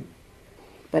world.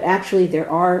 But actually, there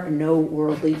are no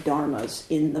worldly dharmas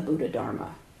in the Buddha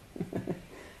Dharma.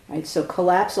 Right? So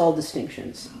collapse all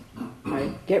distinctions.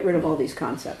 Right? Get rid of all these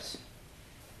concepts.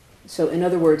 So in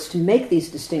other words, to make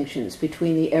these distinctions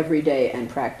between the everyday and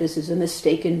practice is a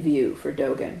mistaken view for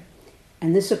Dogen.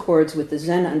 And this accords with the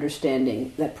Zen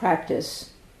understanding that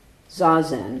practice,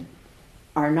 Zazen,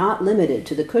 are not limited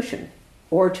to the cushion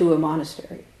or to a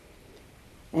monastery.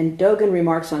 And Dogen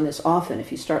remarks on this often.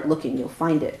 If you start looking, you'll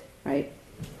find it, right?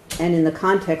 And in the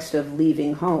context of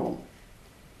leaving home,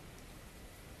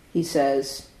 he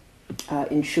says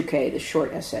in Shukkei, the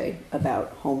short essay about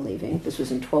home leaving, this was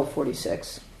in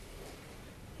 1246,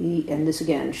 and this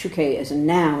again, Shukkei as a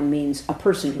noun means a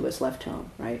person who has left home,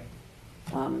 right?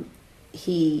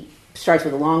 He starts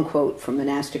with a long quote from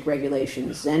monastic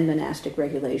regulations, Zen monastic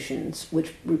regulations,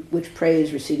 which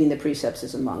praise receiving the precepts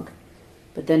as a monk.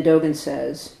 But then Dogen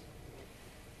says,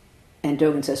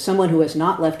 someone who has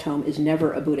not left home is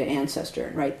never a Buddha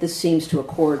ancestor, right? This seems to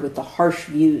accord with the harsh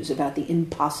views about the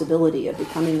impossibility of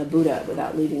becoming a Buddha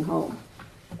without leaving home.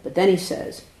 But then he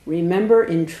says, remember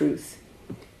in truth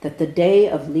that the day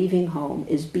of leaving home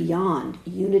is beyond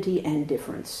unity and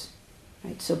difference,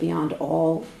 right? So beyond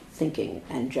all thinking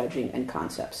and judging and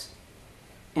concepts.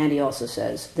 And he also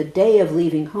says, the day of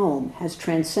leaving home has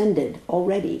transcended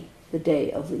already the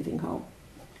day of leaving home.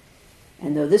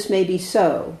 And though this may be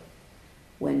so,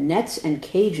 when nets and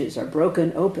cages are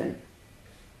broken open,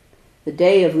 the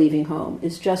day of leaving home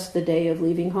is just the day of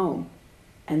leaving home.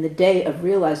 And the day of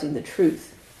realizing the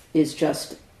truth is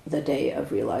just the day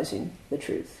of realizing the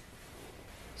truth.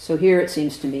 So here it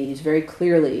seems to me he's very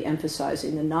clearly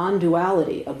emphasizing the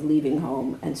non-duality of leaving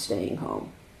home and staying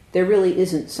home. There really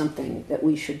isn't something that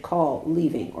we should call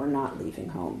leaving or not leaving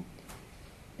home.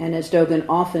 And as Dogen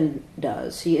often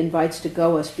does, he invites to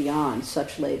go us beyond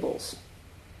such labels.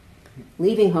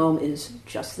 Leaving home is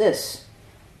just this.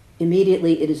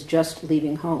 Immediately it is just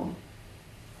leaving home.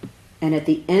 And at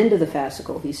the end of the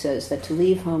fascicle, he says that to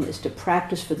leave home is to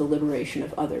practice for the liberation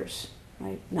of others,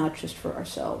 right? Not just for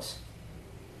ourselves.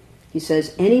 He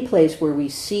says, any place where we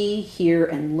see, hear,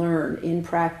 and learn in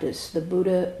practice the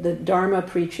Buddha, the Dharma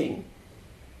preaching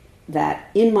that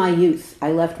in my youth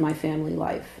I left my family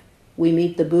life, we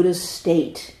meet the Buddha's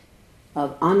state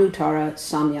of Anuttara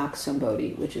Samyak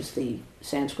Sambodhi, which is the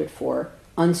Sanskrit for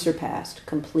unsurpassed,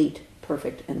 complete,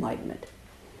 perfect enlightenment.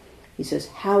 He says,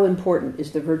 how important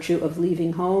is the virtue of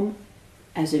leaving home?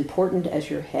 As important as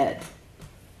your head.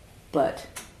 but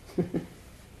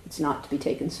it's not to be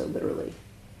taken so literally.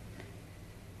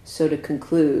 So to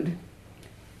conclude,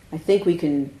 I think we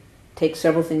can take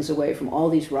several things away from all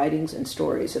these writings and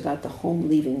stories about the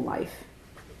home-leaving life.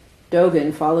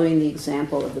 Dogen, following the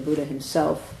example of the Buddha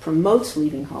himself, promotes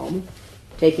leaving home,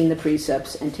 taking the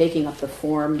precepts, and taking up the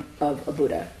form of a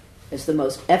Buddha as the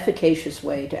most efficacious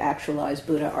way to actualize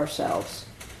Buddha ourselves.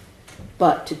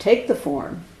 But to take the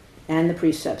form and the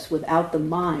precepts without the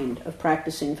mind of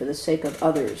practicing for the sake of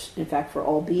others, in fact for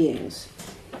all beings,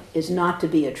 is not to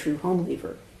be a true home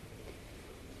leaver.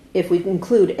 If we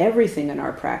include everything in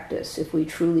our practice, if we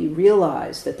truly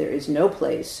realize that there is no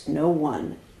place, no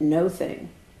one, no thing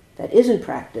that isn't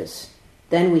practice,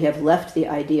 then we have left the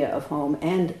idea of home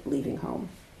and leaving home.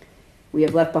 We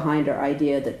have left behind our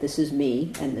idea that this is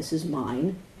me and this is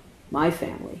mine, my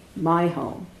family, my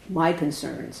home, my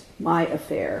concerns, my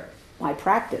affair, my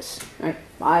practice, right?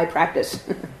 My practice.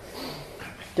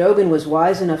 Dogen was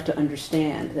wise enough to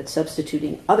understand that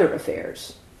substituting other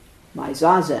affairs, my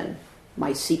zazen,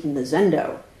 my seat in the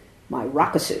zendo, my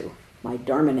rakusu, my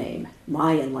dharma name,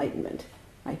 my enlightenment,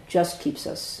 just keeps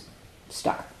us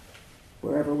stuck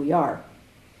wherever we are.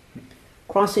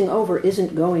 Crossing over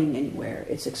isn't going anywhere.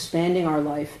 It's expanding our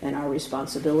life and our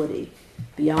responsibility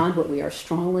beyond what we are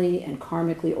strongly and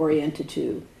karmically oriented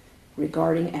to,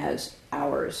 regarding as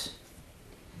ours.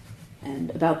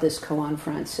 And about this, Koan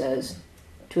France says,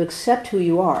 to accept who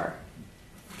you are,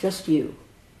 just you,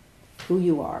 who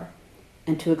you are,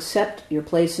 and to accept your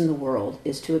place in the world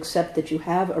is to accept that you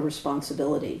have a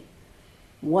responsibility,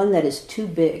 one that is too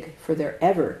big for there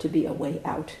ever to be a way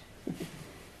out.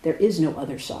 There is no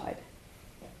other side.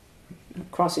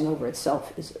 Crossing over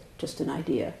itself is just an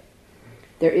idea.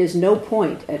 There is no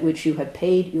point at which you have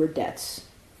paid your debts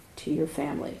to your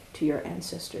family, to your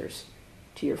ancestors,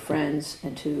 to your friends,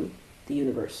 and to the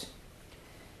universe.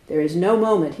 There is no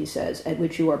moment, he says, at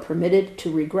which you are permitted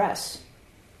to regress.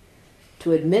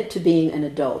 To admit to being an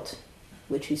adult,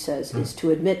 which he says is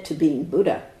to admit to being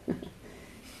Buddha,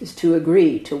 is to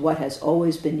agree to what has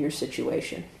always been your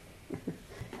situation.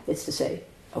 It's to say,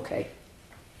 okay,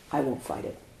 I won't fight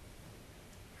it.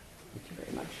 Thank you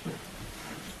very much.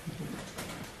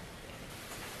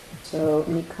 So,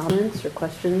 any comments or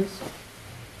questions?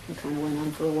 I kind of went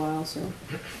on for a while, so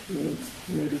you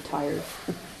may be tired.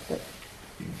 But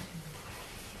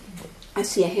I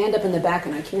see a hand up in the back,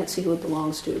 and I can't see who it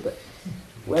belongs to, but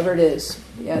whoever it is,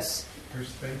 yes.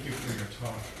 First, thank you for your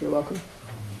talk. You're welcome.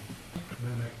 And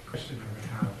then the question I would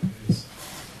have is,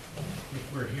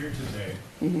 if we're here today,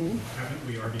 haven't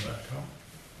we already left home?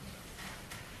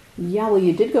 Yeah, well,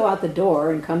 you did go out the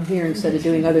door and come here instead of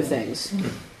doing other things,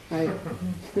 right?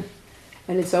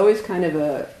 And it's always kind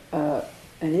of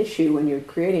an issue when you're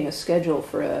creating a schedule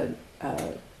for a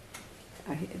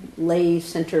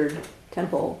lay-centered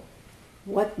temple.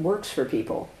 What works for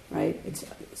people, right?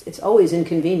 It's always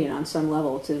inconvenient on some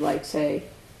level to say,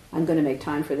 I'm going to make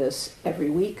time for this every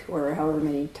week or however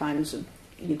many times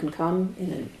you can come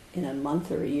in a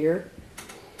month or a year.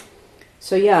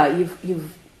 So yeah,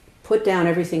 you've put down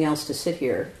everything else to sit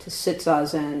here, to sit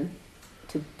zazen,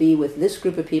 to be with this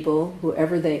group of people,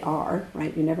 whoever they are,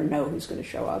 right? You never know who's going to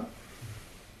show up.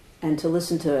 And to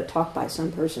listen to a talk by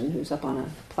some person who's up on a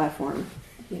platform,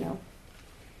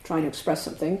 trying to express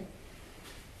something.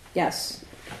 Yes,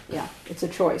 yeah, it's a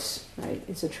choice, right?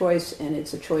 It's a choice, and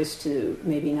it's a choice to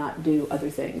maybe not do other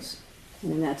things.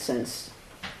 And in that sense,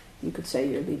 you could say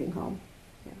you're leaving home.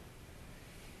 Yeah.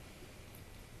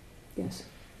 Yes.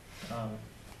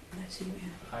 I see you,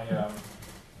 Anne.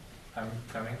 I'm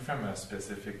coming from a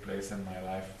specific place in my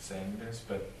life saying this,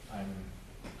 but I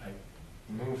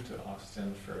moved to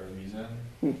Austin for a reason,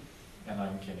 and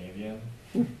I'm Canadian,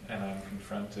 and I'm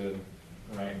confronted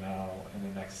right now in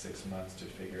the next 6 months to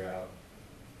figure out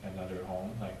another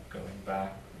home, like going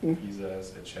back,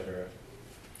 visas, etc.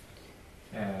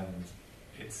 And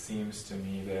it seems to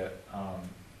me that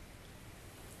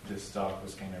this talk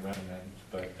was kind of resonant,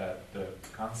 but that the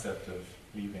concept of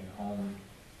leaving home,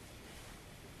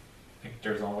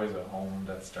 there's always a home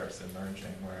that starts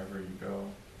emerging wherever you go.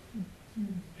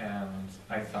 And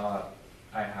I thought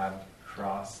I had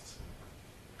crossed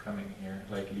coming here,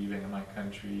 like leaving my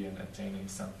country and attaining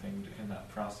something in that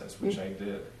process, which I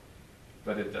did,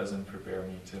 but it doesn't prepare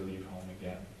me to leave home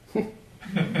again.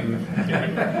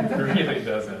 It really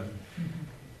doesn't.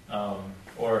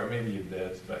 Or maybe it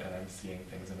did, and I'm seeing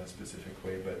things in a specific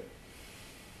way, but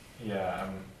yeah,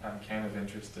 I'm kind of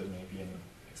interested maybe in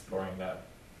exploring that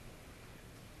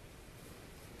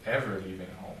ever leaving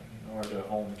home, or the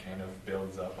home kind of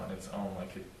builds up on its own,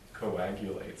 like it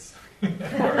coagulates. Not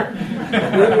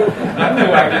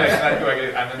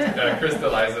coagulates,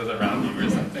 crystallizes around you or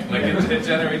something. Like it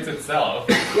generates itself.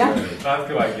 Yeah. Not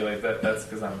coagulate. That's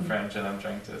because I'm French and I'm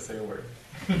trying to say a word.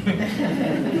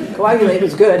 Coagulate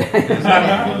is good.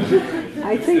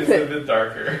 I think it's that a bit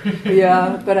darker.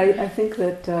 yeah, but I think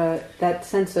that that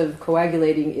sense of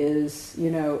coagulating is,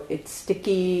 it's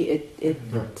sticky. It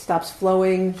stops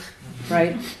flowing,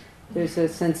 right? There's a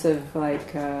sense of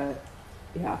like,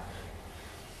 yeah.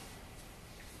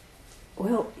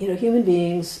 Well, human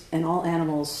beings and all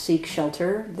animals seek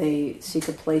shelter. They seek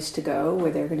a place to go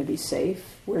where they're going to be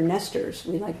safe. We're nesters.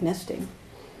 We like nesting.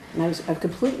 And I'm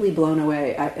completely blown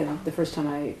away. The first time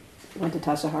I went to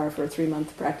Tassajara for a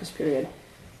 3-month practice period,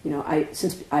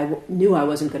 since I knew I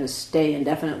wasn't going to stay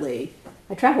indefinitely,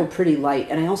 I traveled pretty light,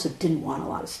 and I also didn't want a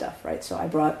lot of stuff, right? So I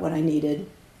brought what I needed.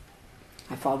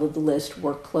 I followed the list: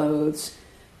 work clothes,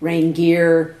 rain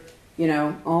gear,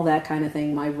 all that kind of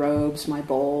thing, my robes, my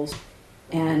bowls.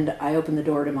 And I opened the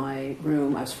door to my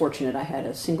room. I was fortunate. I had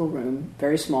a single room,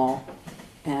 very small,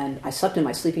 and I slept in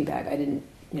my sleeping bag. I didn't,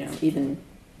 even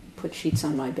put sheets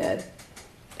on my bed.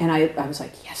 And I was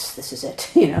like, yes, this is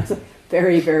it.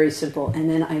 Very, very simple. And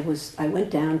then I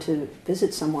went down to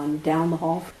visit someone down the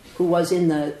hall who was in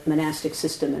the monastic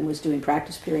system and was doing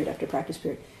practice period after practice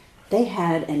period. They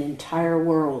had an entire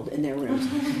world in their rooms.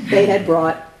 They had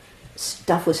brought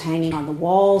stuff was hanging on the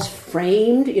walls,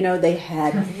 framed. They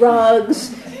had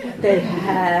rugs. They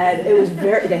had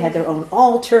their own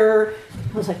altar.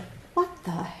 I was like, what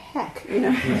the heck?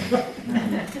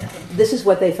 This is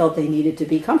what they felt they needed to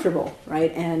be comfortable,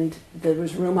 right? And there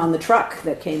was room on the truck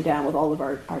that came down with all of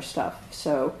our stuff.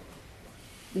 So,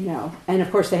 and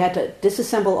of course they had to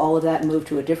disassemble all of that and move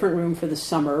to a different room for the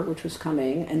summer, which was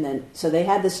coming. And then, so they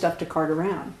had this stuff to cart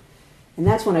around. And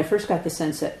that's when I first got the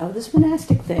sense that, this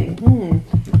monastic thing,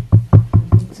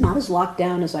 it's not as locked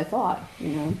down as I thought,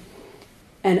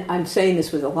 And I'm saying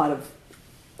this with a lot of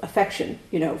affection,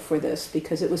 for this,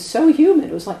 because it was so human.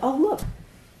 It was like, oh, look,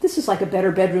 this is like a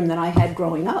better bedroom than I had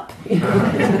growing up.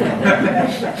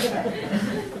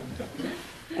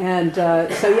 And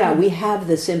so we have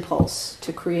this impulse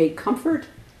to create comfort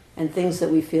and things that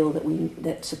we feel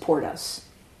that support us,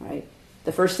 right?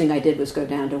 The first thing I did was go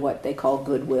down to what they call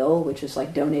Goodwill, which is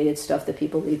like donated stuff that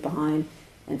people leave behind,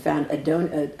 and found a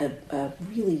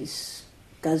really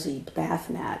scuzzy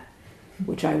bath mat,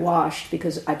 which I washed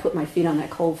because I put my feet on that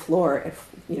cold floor at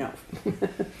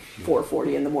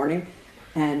 4:40 in the morning,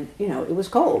 and it was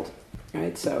cold,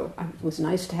 right? So it was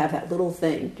nice to have that little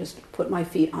thing, just put my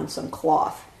feet on some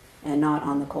cloth and not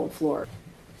on the cold floor.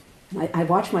 And I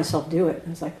watched myself do it. I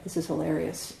was like, this is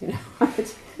hilarious,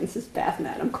 It's this bath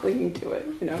mat. I'm clinging to it,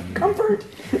 comfort.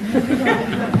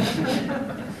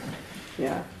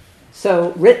 Yeah.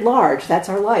 So writ large, that's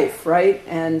our life, right?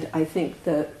 And I think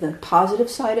the positive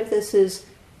side of this is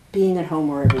being at home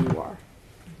wherever you are,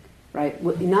 right?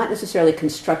 Not necessarily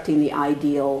constructing the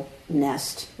ideal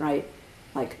nest, right?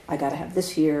 Like, I got to have this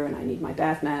here, and I need my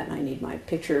bath mat, and I need my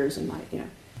pictures, and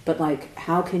But like,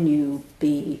 how can you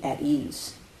be at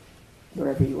ease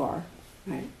wherever you are,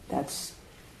 right? That's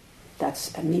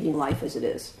meeting life as it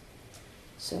is.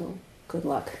 So good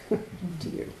luck to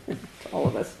you, to all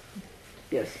of us.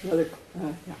 Yes, another,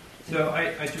 yeah. So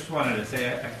I just wanted to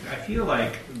say, I feel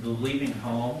like the leaving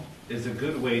home is a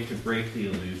good way to break the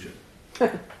illusion.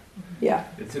 Yeah.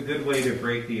 It's a good way to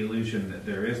break the illusion that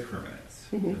there is permanence,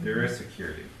 that there is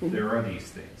security, there are these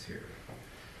things here.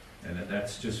 And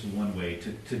that's just one way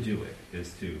to do it,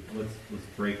 is to, let's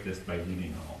break this by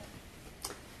leaving home.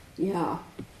 Yeah,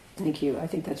 thank you. I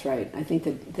think that's right. I think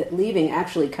that leaving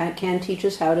actually can teach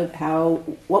us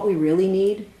what we really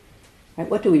need. Right?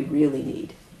 What do we really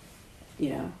need?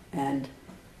 And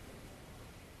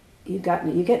you get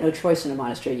no choice in a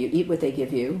monastery. You eat what they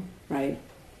give you, right?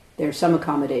 There are some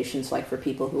accommodations, like for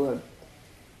people who have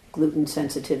gluten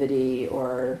sensitivity,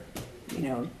 or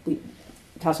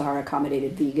Tassajara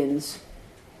accommodated vegans,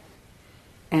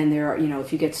 and there are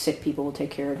if you get sick, people will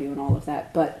take care of you and all of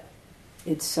that. But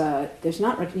it's there's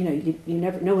not you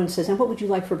never, no one says, and what would you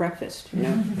like for breakfast?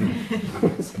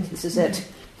 This is it.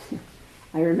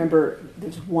 I remember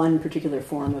there's one particular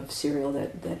form of cereal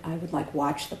that I would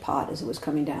watch the pot as it was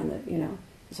coming down.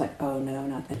 It's like, oh no,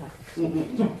 not that.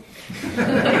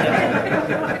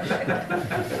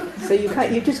 So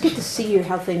you just get to see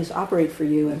how things operate for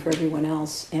you and for everyone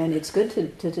else, and it's good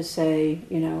to just say,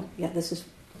 this is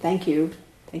thank you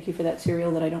for that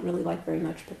cereal that I don't really like very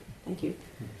much, but thank you.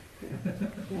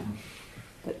 Yeah.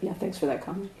 But yeah, thanks for that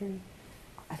comment, Karen.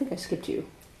 I think I skipped you.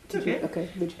 Okay. Okay.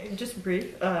 Just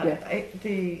brief.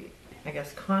 I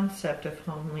guess concept of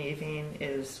home leaving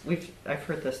is I've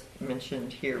heard this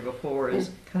mentioned here before,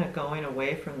 is kind of going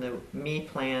away from the me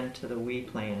plan to the we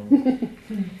plan.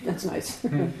 That's nice.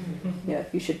 Yeah,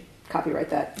 you should Copyright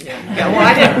that. Yeah, well,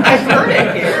 I've heard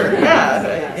it here.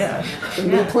 Yeah. The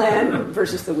me plan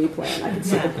versus the we plan.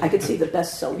 I could see the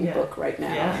best-selling book right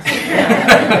now.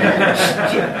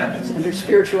 It's under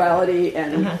spirituality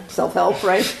and self-help,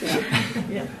 right?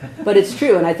 Yeah. But it's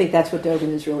true, and I think that's what Dogen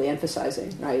is really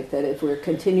emphasizing, right? That if we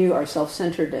continue our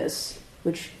self-centeredness,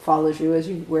 which follows you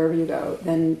wherever you go,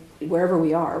 then wherever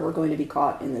we are, we're going to be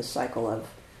caught in this cycle of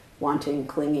wanting,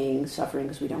 clinging, suffering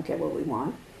because we don't get what we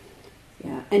want.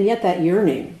 Yeah, and yet that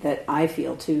yearning that I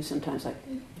feel too sometimes, like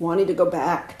wanting to go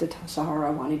back to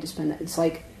Sahara, wanting to spend that, it's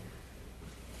like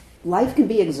life can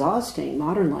be exhausting.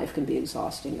 Modern life can be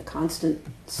exhausting. The constant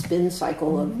spin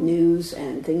cycle of news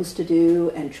and things to do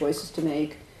and choices to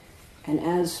make. And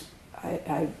as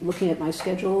I'm looking at my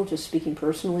schedule, just speaking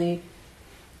personally,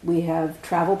 we have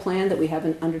travel planned that we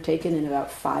haven't undertaken in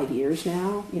about 5 years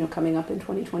now, coming up in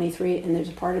 2023, and there's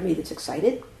a part of me that's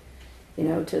excited,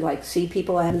 to like see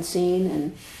people I haven't seen,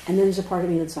 and then there's a part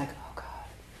of me that's like, oh God,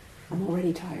 I'm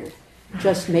already tired.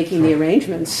 Just making the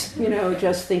arrangements,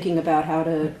 just thinking about how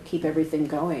to keep everything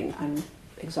going. I'm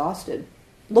exhausted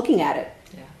looking at it.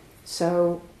 Yeah.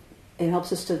 So it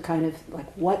helps us to kind of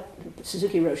like what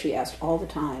Suzuki Roshi asked all the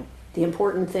time. The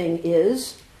important thing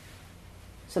is,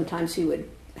 sometimes he would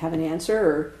have an answer,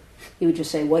 or he would just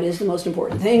say, what is the most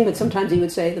important thing? But sometimes he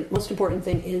would say, the most important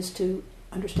thing is to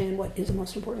understand what is the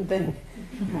most important thing,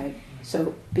 right?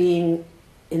 So being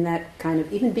in that kind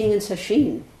of, even being in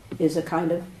sesshin is a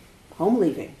kind of home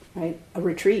leaving, right? A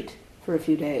retreat for a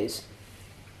few days.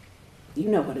 You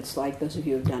know what it's like, those of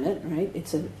you who have done it, right?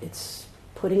 It's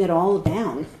putting it all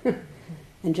down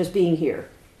and just being here,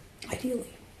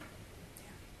 ideally.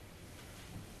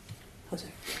 Jose.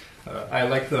 I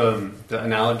like the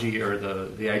analogy or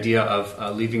the idea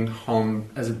of leaving home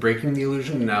as breaking the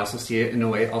illusion, and I also see it in a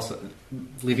way also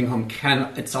leaving home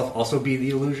can itself also be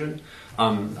the illusion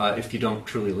if you don't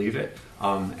truly leave it.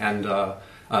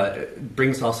 It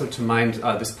brings also to mind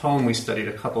this poem we studied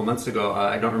a couple months ago.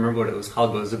 I don't remember what it was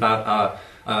called, but it was about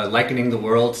likening the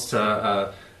world to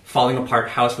a falling apart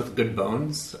house with good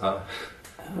bones.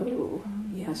 Oh,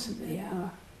 yes, yeah.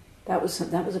 That was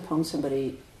a poem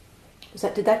somebody...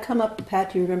 Did that come up,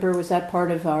 Pat? Do you remember? Was that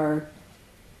part of our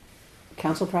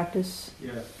council practice?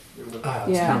 Yes.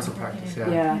 It's council practice, yeah.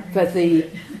 Yeah, but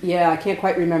I can't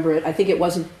quite remember it. I think it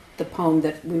wasn't the poem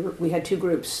that we had two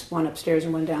groups, one upstairs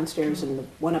and one downstairs, and the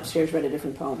one upstairs read a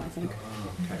different poem, I think.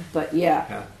 Oh, okay. But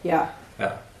yeah,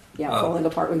 falling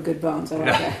apart with good bones. I like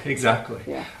that. Exactly.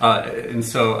 Yeah. And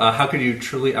so, how could you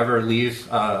truly ever leave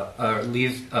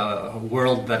a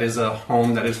world that is a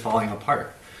home that is falling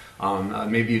apart?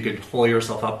 Maybe you could hole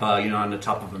yourself up, on the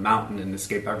top of a mountain and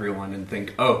escape everyone and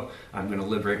think, oh, I'm going to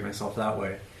liberate myself that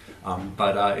way.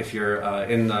 But if you're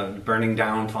in the burning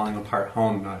down, falling apart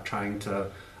home, trying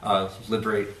to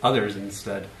liberate others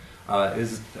instead,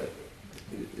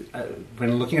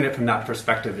 when looking at it from that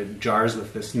perspective, it jars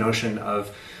with this notion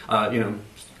of,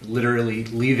 literally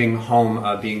leaving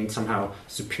home being somehow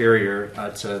superior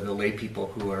to the lay people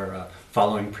who are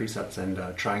following precepts and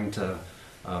trying to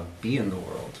be in the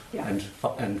world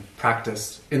and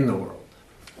practice in the world.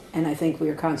 And I think we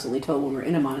are constantly told when we're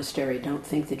in a monastery, don't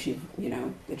think that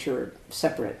that you're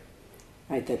separate,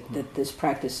 right? That this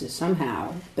practice is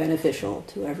somehow beneficial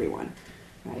to everyone,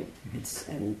 right?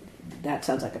 And that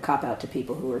sounds like a cop-out to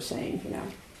people who are saying,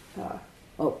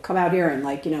 come out here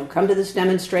and come to this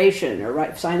demonstration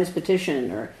or sign this petition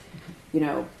or,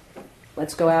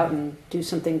 let's go out and do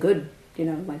something good,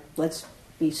 let's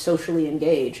be socially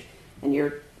engaged. And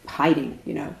you're hiding,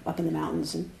 up in the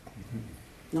mountains in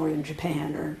northern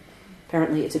Japan, or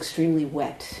apparently it's extremely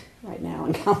wet right now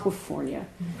in California.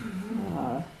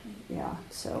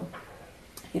 So,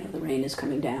 the rain is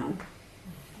coming down.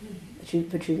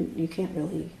 But you can't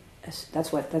really,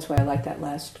 that's why I like that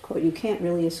last quote, you can't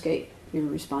really escape your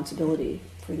responsibility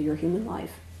for your human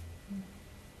life.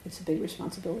 It's a big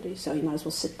responsibility, so you might as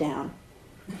well sit down.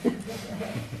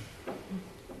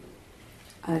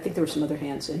 I think there were some other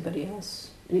hands. Anybody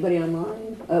else? Anybody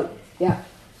online? Oh, yeah.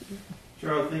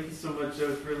 Charles, thank you so much. That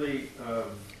was really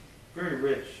very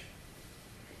rich.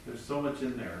 There's so much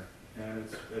in there, and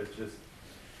it just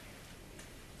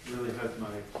really has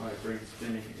my brain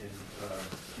spinning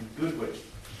in good ways.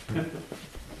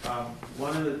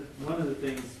 One of the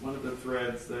things, one of the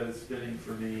threads that is spinning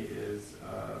for me is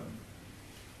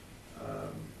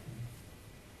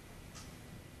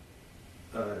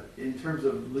in terms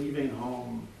of leaving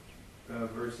home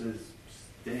versus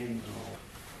staying home,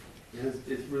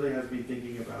 it really has me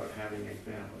thinking about having a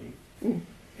family,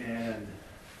 and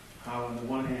how on the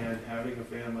one hand having a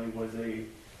family was a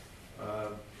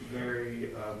very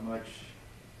much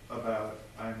about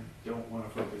I don't want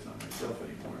to focus on myself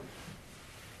anymore,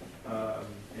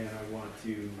 and I want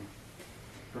to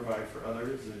provide for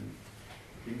others and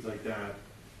things like that.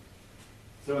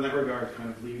 So in that regard, kind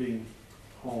of leaving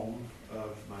home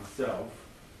of myself,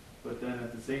 but then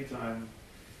at the same time,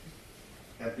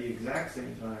 at the exact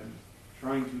same time,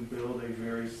 trying to build a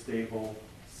very stable,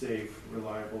 safe,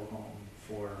 reliable home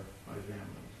for my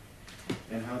family.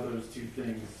 And how those two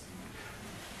things,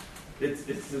 it's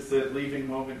just that leaving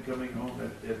home and coming home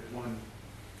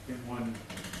in one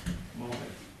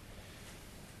moment.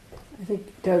 I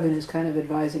think Dogen is kind of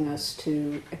advising us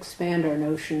to expand our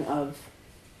notion of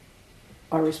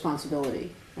our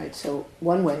responsibility, right? So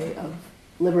one way of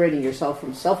liberating yourself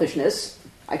from selfishness,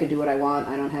 I can do what I want,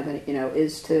 I don't have any,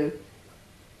 is to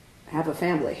have a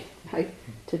family, right?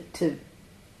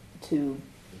 To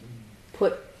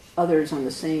put others on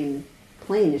the same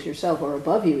plane as yourself or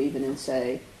above you even, and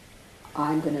say,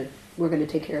 we're going to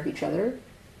take care of each other.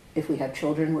 If we have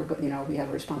children, we have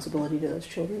a responsibility to those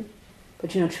children. But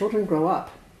children grow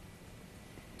up,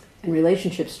 and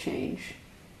relationships change,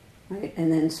 right?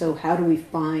 And then so how do we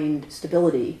find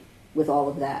stability with all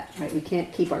of that, right? We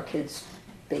can't keep our kids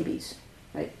babies,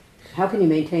 right? How can you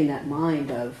maintain that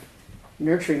mind of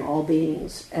nurturing all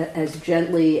beings as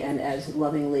gently and as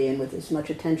lovingly and with as much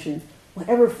attention,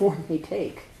 whatever form they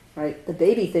take, right? The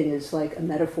baby thing is like a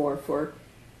metaphor for,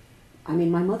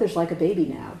 my mother's like a baby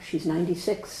now. She's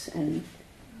 96 and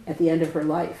at the end of her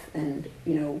life, and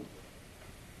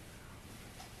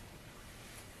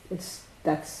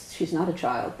she's not a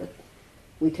child, but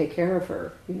we take care of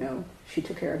her. She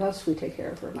took care of us, we take care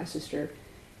of her. My sister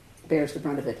bears the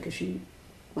brunt of it because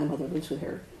my mother lives with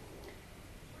her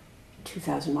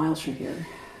 2,000 miles from here.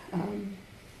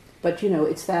 But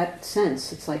it's that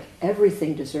sense. It's like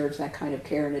everything deserves that kind of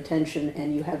care and attention,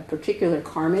 and you have particular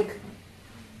karmic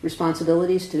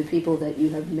responsibilities to the people that you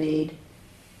have made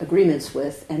agreements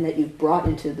with and that you've brought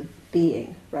into the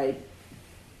being, right?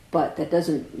 But that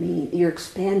doesn't mean you're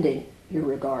expanding your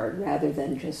regard rather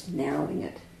than just narrowing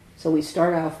it. So we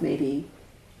start off maybe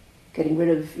getting rid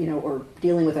of, or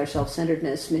dealing with our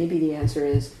self-centeredness. Maybe the answer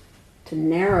is to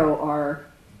narrow our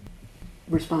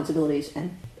responsibilities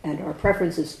and our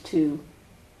preferences to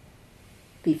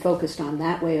be focused on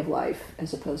that way of life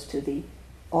as opposed to the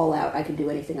all-out, I can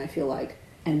do anything I feel like.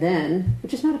 And then,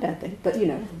 which is not a bad thing, but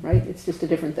right? It's just a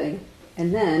different thing.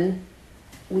 And then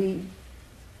we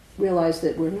realize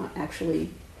that we're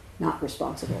not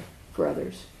responsible for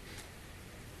others.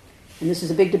 And this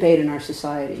is a big debate in our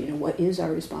society. What is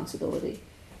our responsibility?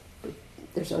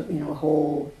 There's a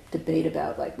whole debate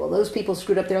about those people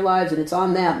screwed up their lives and it's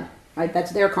on them, right? That's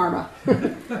their karma.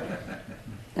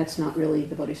 That's not really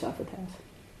the Bodhisattva path.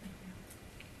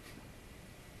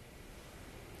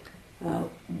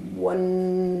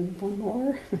 One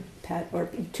more, Pat, or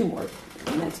two more,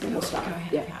 and then we'll stop.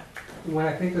 Yeah. When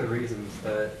I think of reasons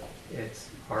that it's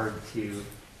hard to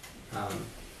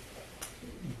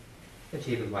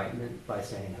achieve enlightenment by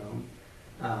staying home,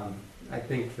 I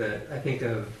think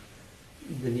of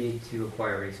the need to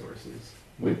acquire resources,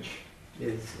 which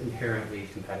is inherently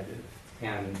competitive,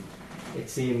 and it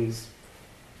seems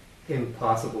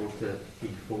impossible to be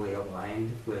fully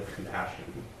aligned with compassion.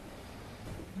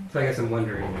 So I guess I'm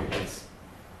wondering, is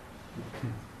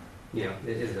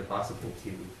it possible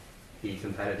to be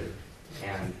competitive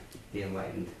and be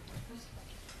enlightened?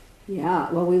 Yeah,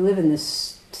 well, we live in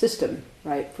this system,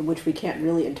 right, from which we can't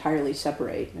really entirely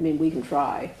separate. We can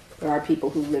try. There are people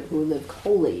who live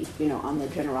wholly, on the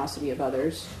generosity of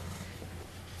others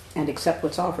and accept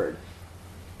what's offered.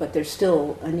 But there's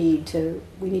still we need to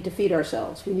feed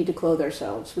ourselves, we need to clothe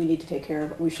ourselves,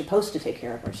 we're supposed to take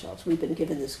care of ourselves. We've been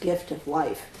given this gift of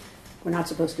life. We're not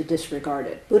supposed to disregard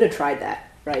it. Buddha tried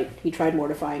that, right? He tried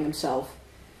mortifying himself,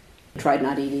 he tried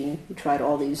not eating, he tried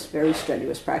all these very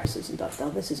strenuous practices and thought,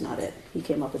 no, this is not it. He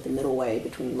came up with the middle way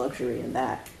between luxury and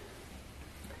that.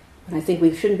 And I think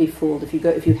we shouldn't be fooled. If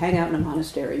you hang out in a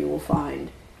monastery, you will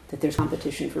find that there's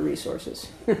competition for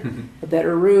resources. A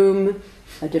better room,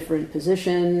 a different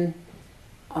position,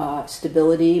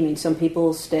 stability. Some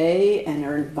people stay and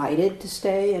are invited to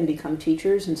stay and become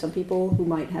teachers, and some people who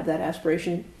might have that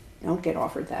aspiration don't get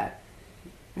offered that.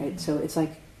 Right? So it's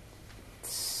like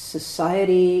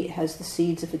society has the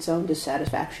seeds of its own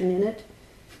dissatisfaction in it,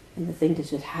 and the thing is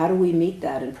just how do we meet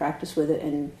that and practice with it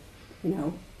and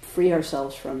free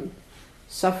ourselves from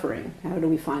suffering? How do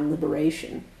we find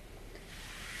liberation?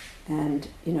 And,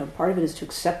 part of it is to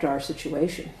accept our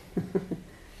situation,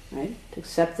 right? To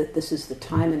accept that this is the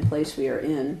time and place we are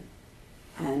in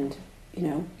and,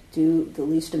 do the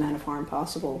least amount of harm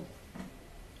possible.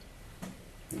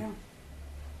 Yeah.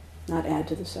 Not add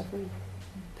to the suffering.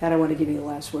 Pat, I want to give you the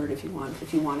last word if you want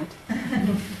it.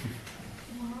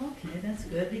 Well, okay, that's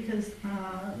good, because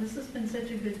this has been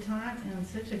such a good talk and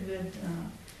such a good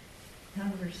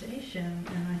conversation,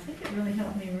 and I think it really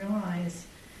helped me realize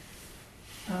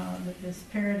that this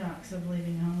paradox of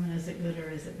leaving home, and is it good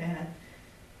or is it bad,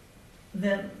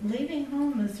 that leaving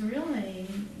home is really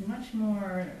much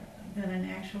more than an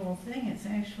actual thing. It's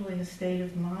actually a state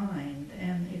of mind,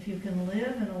 and if you can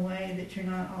live in a way that you're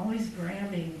not always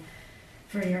grabbing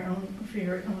for your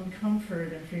own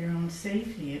comfort and for your own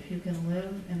safety, if you can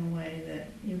live in a way that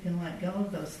you can let go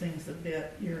of those things a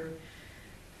bit, you're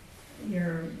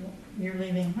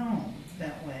leaving home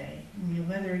that way. I mean,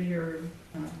 whether you're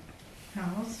a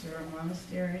house or a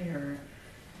monastery or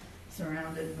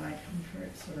surrounded by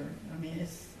comforts, or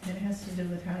it has to do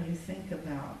with how you think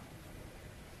about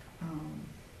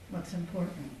what's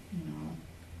important,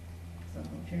 So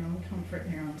if your own comfort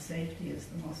and your own safety is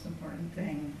the most important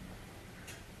thing,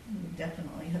 you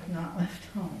definitely have not left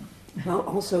home. Well,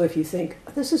 also if you think,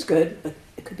 this is good, but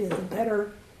it could be a little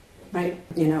better, right?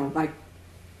 Like,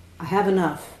 I have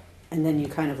enough, and then you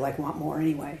kind of like want more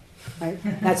anyway, right?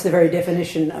 That's the very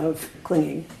definition of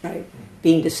clinging, right?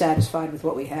 Being dissatisfied with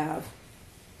what we have.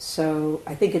 So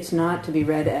I think it's not to be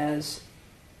read as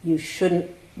you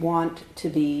shouldn't want to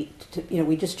be,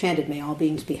 we just chanted, may all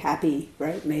beings be happy,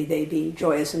 right? May they be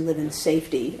joyous and live in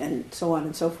safety, and so on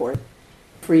and so forth,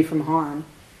 free from harm.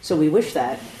 So we wish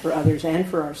that for others and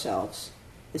for ourselves.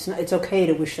 It's okay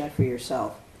to wish that for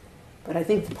yourself. But I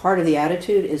think part of the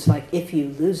attitude is like, if you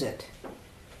lose it,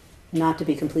 not to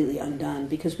be completely undone,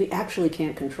 because we actually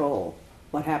can't control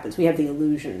what happens. We have the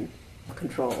illusion of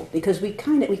control, because we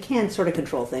can sort of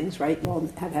control things, right? We all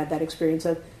have had that experience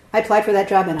of, I applied for that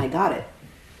job and I got it.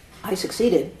 I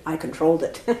succeeded. I controlled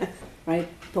it, right?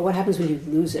 But what happens when you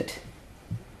lose it,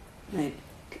 right?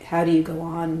 How do you go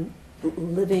on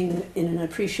living in an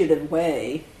appreciative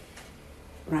way,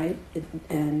 right?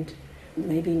 And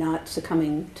maybe not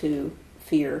succumbing to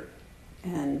fear,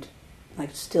 and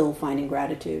like still finding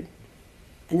gratitude.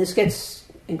 And this gets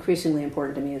increasingly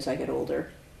important to me as I get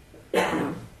older,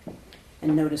 and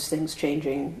notice things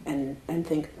changing, and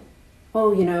think,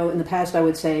 oh, in the past I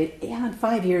would say, yeah, in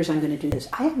 5 years I'm going to do this.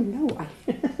 I have no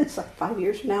idea. It's like 5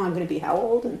 years from now I'm going to be how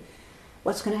old, and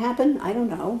what's going to happen? I don't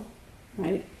know,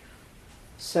 right?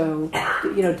 So,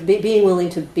 being willing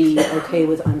to be okay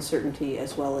with uncertainty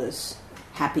as well as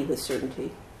happy with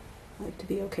certainty. Like to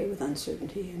be okay with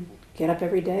uncertainty and get up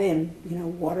every day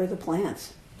and, water the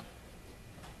plants.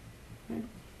 Right?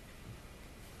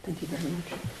 Thank you very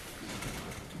much.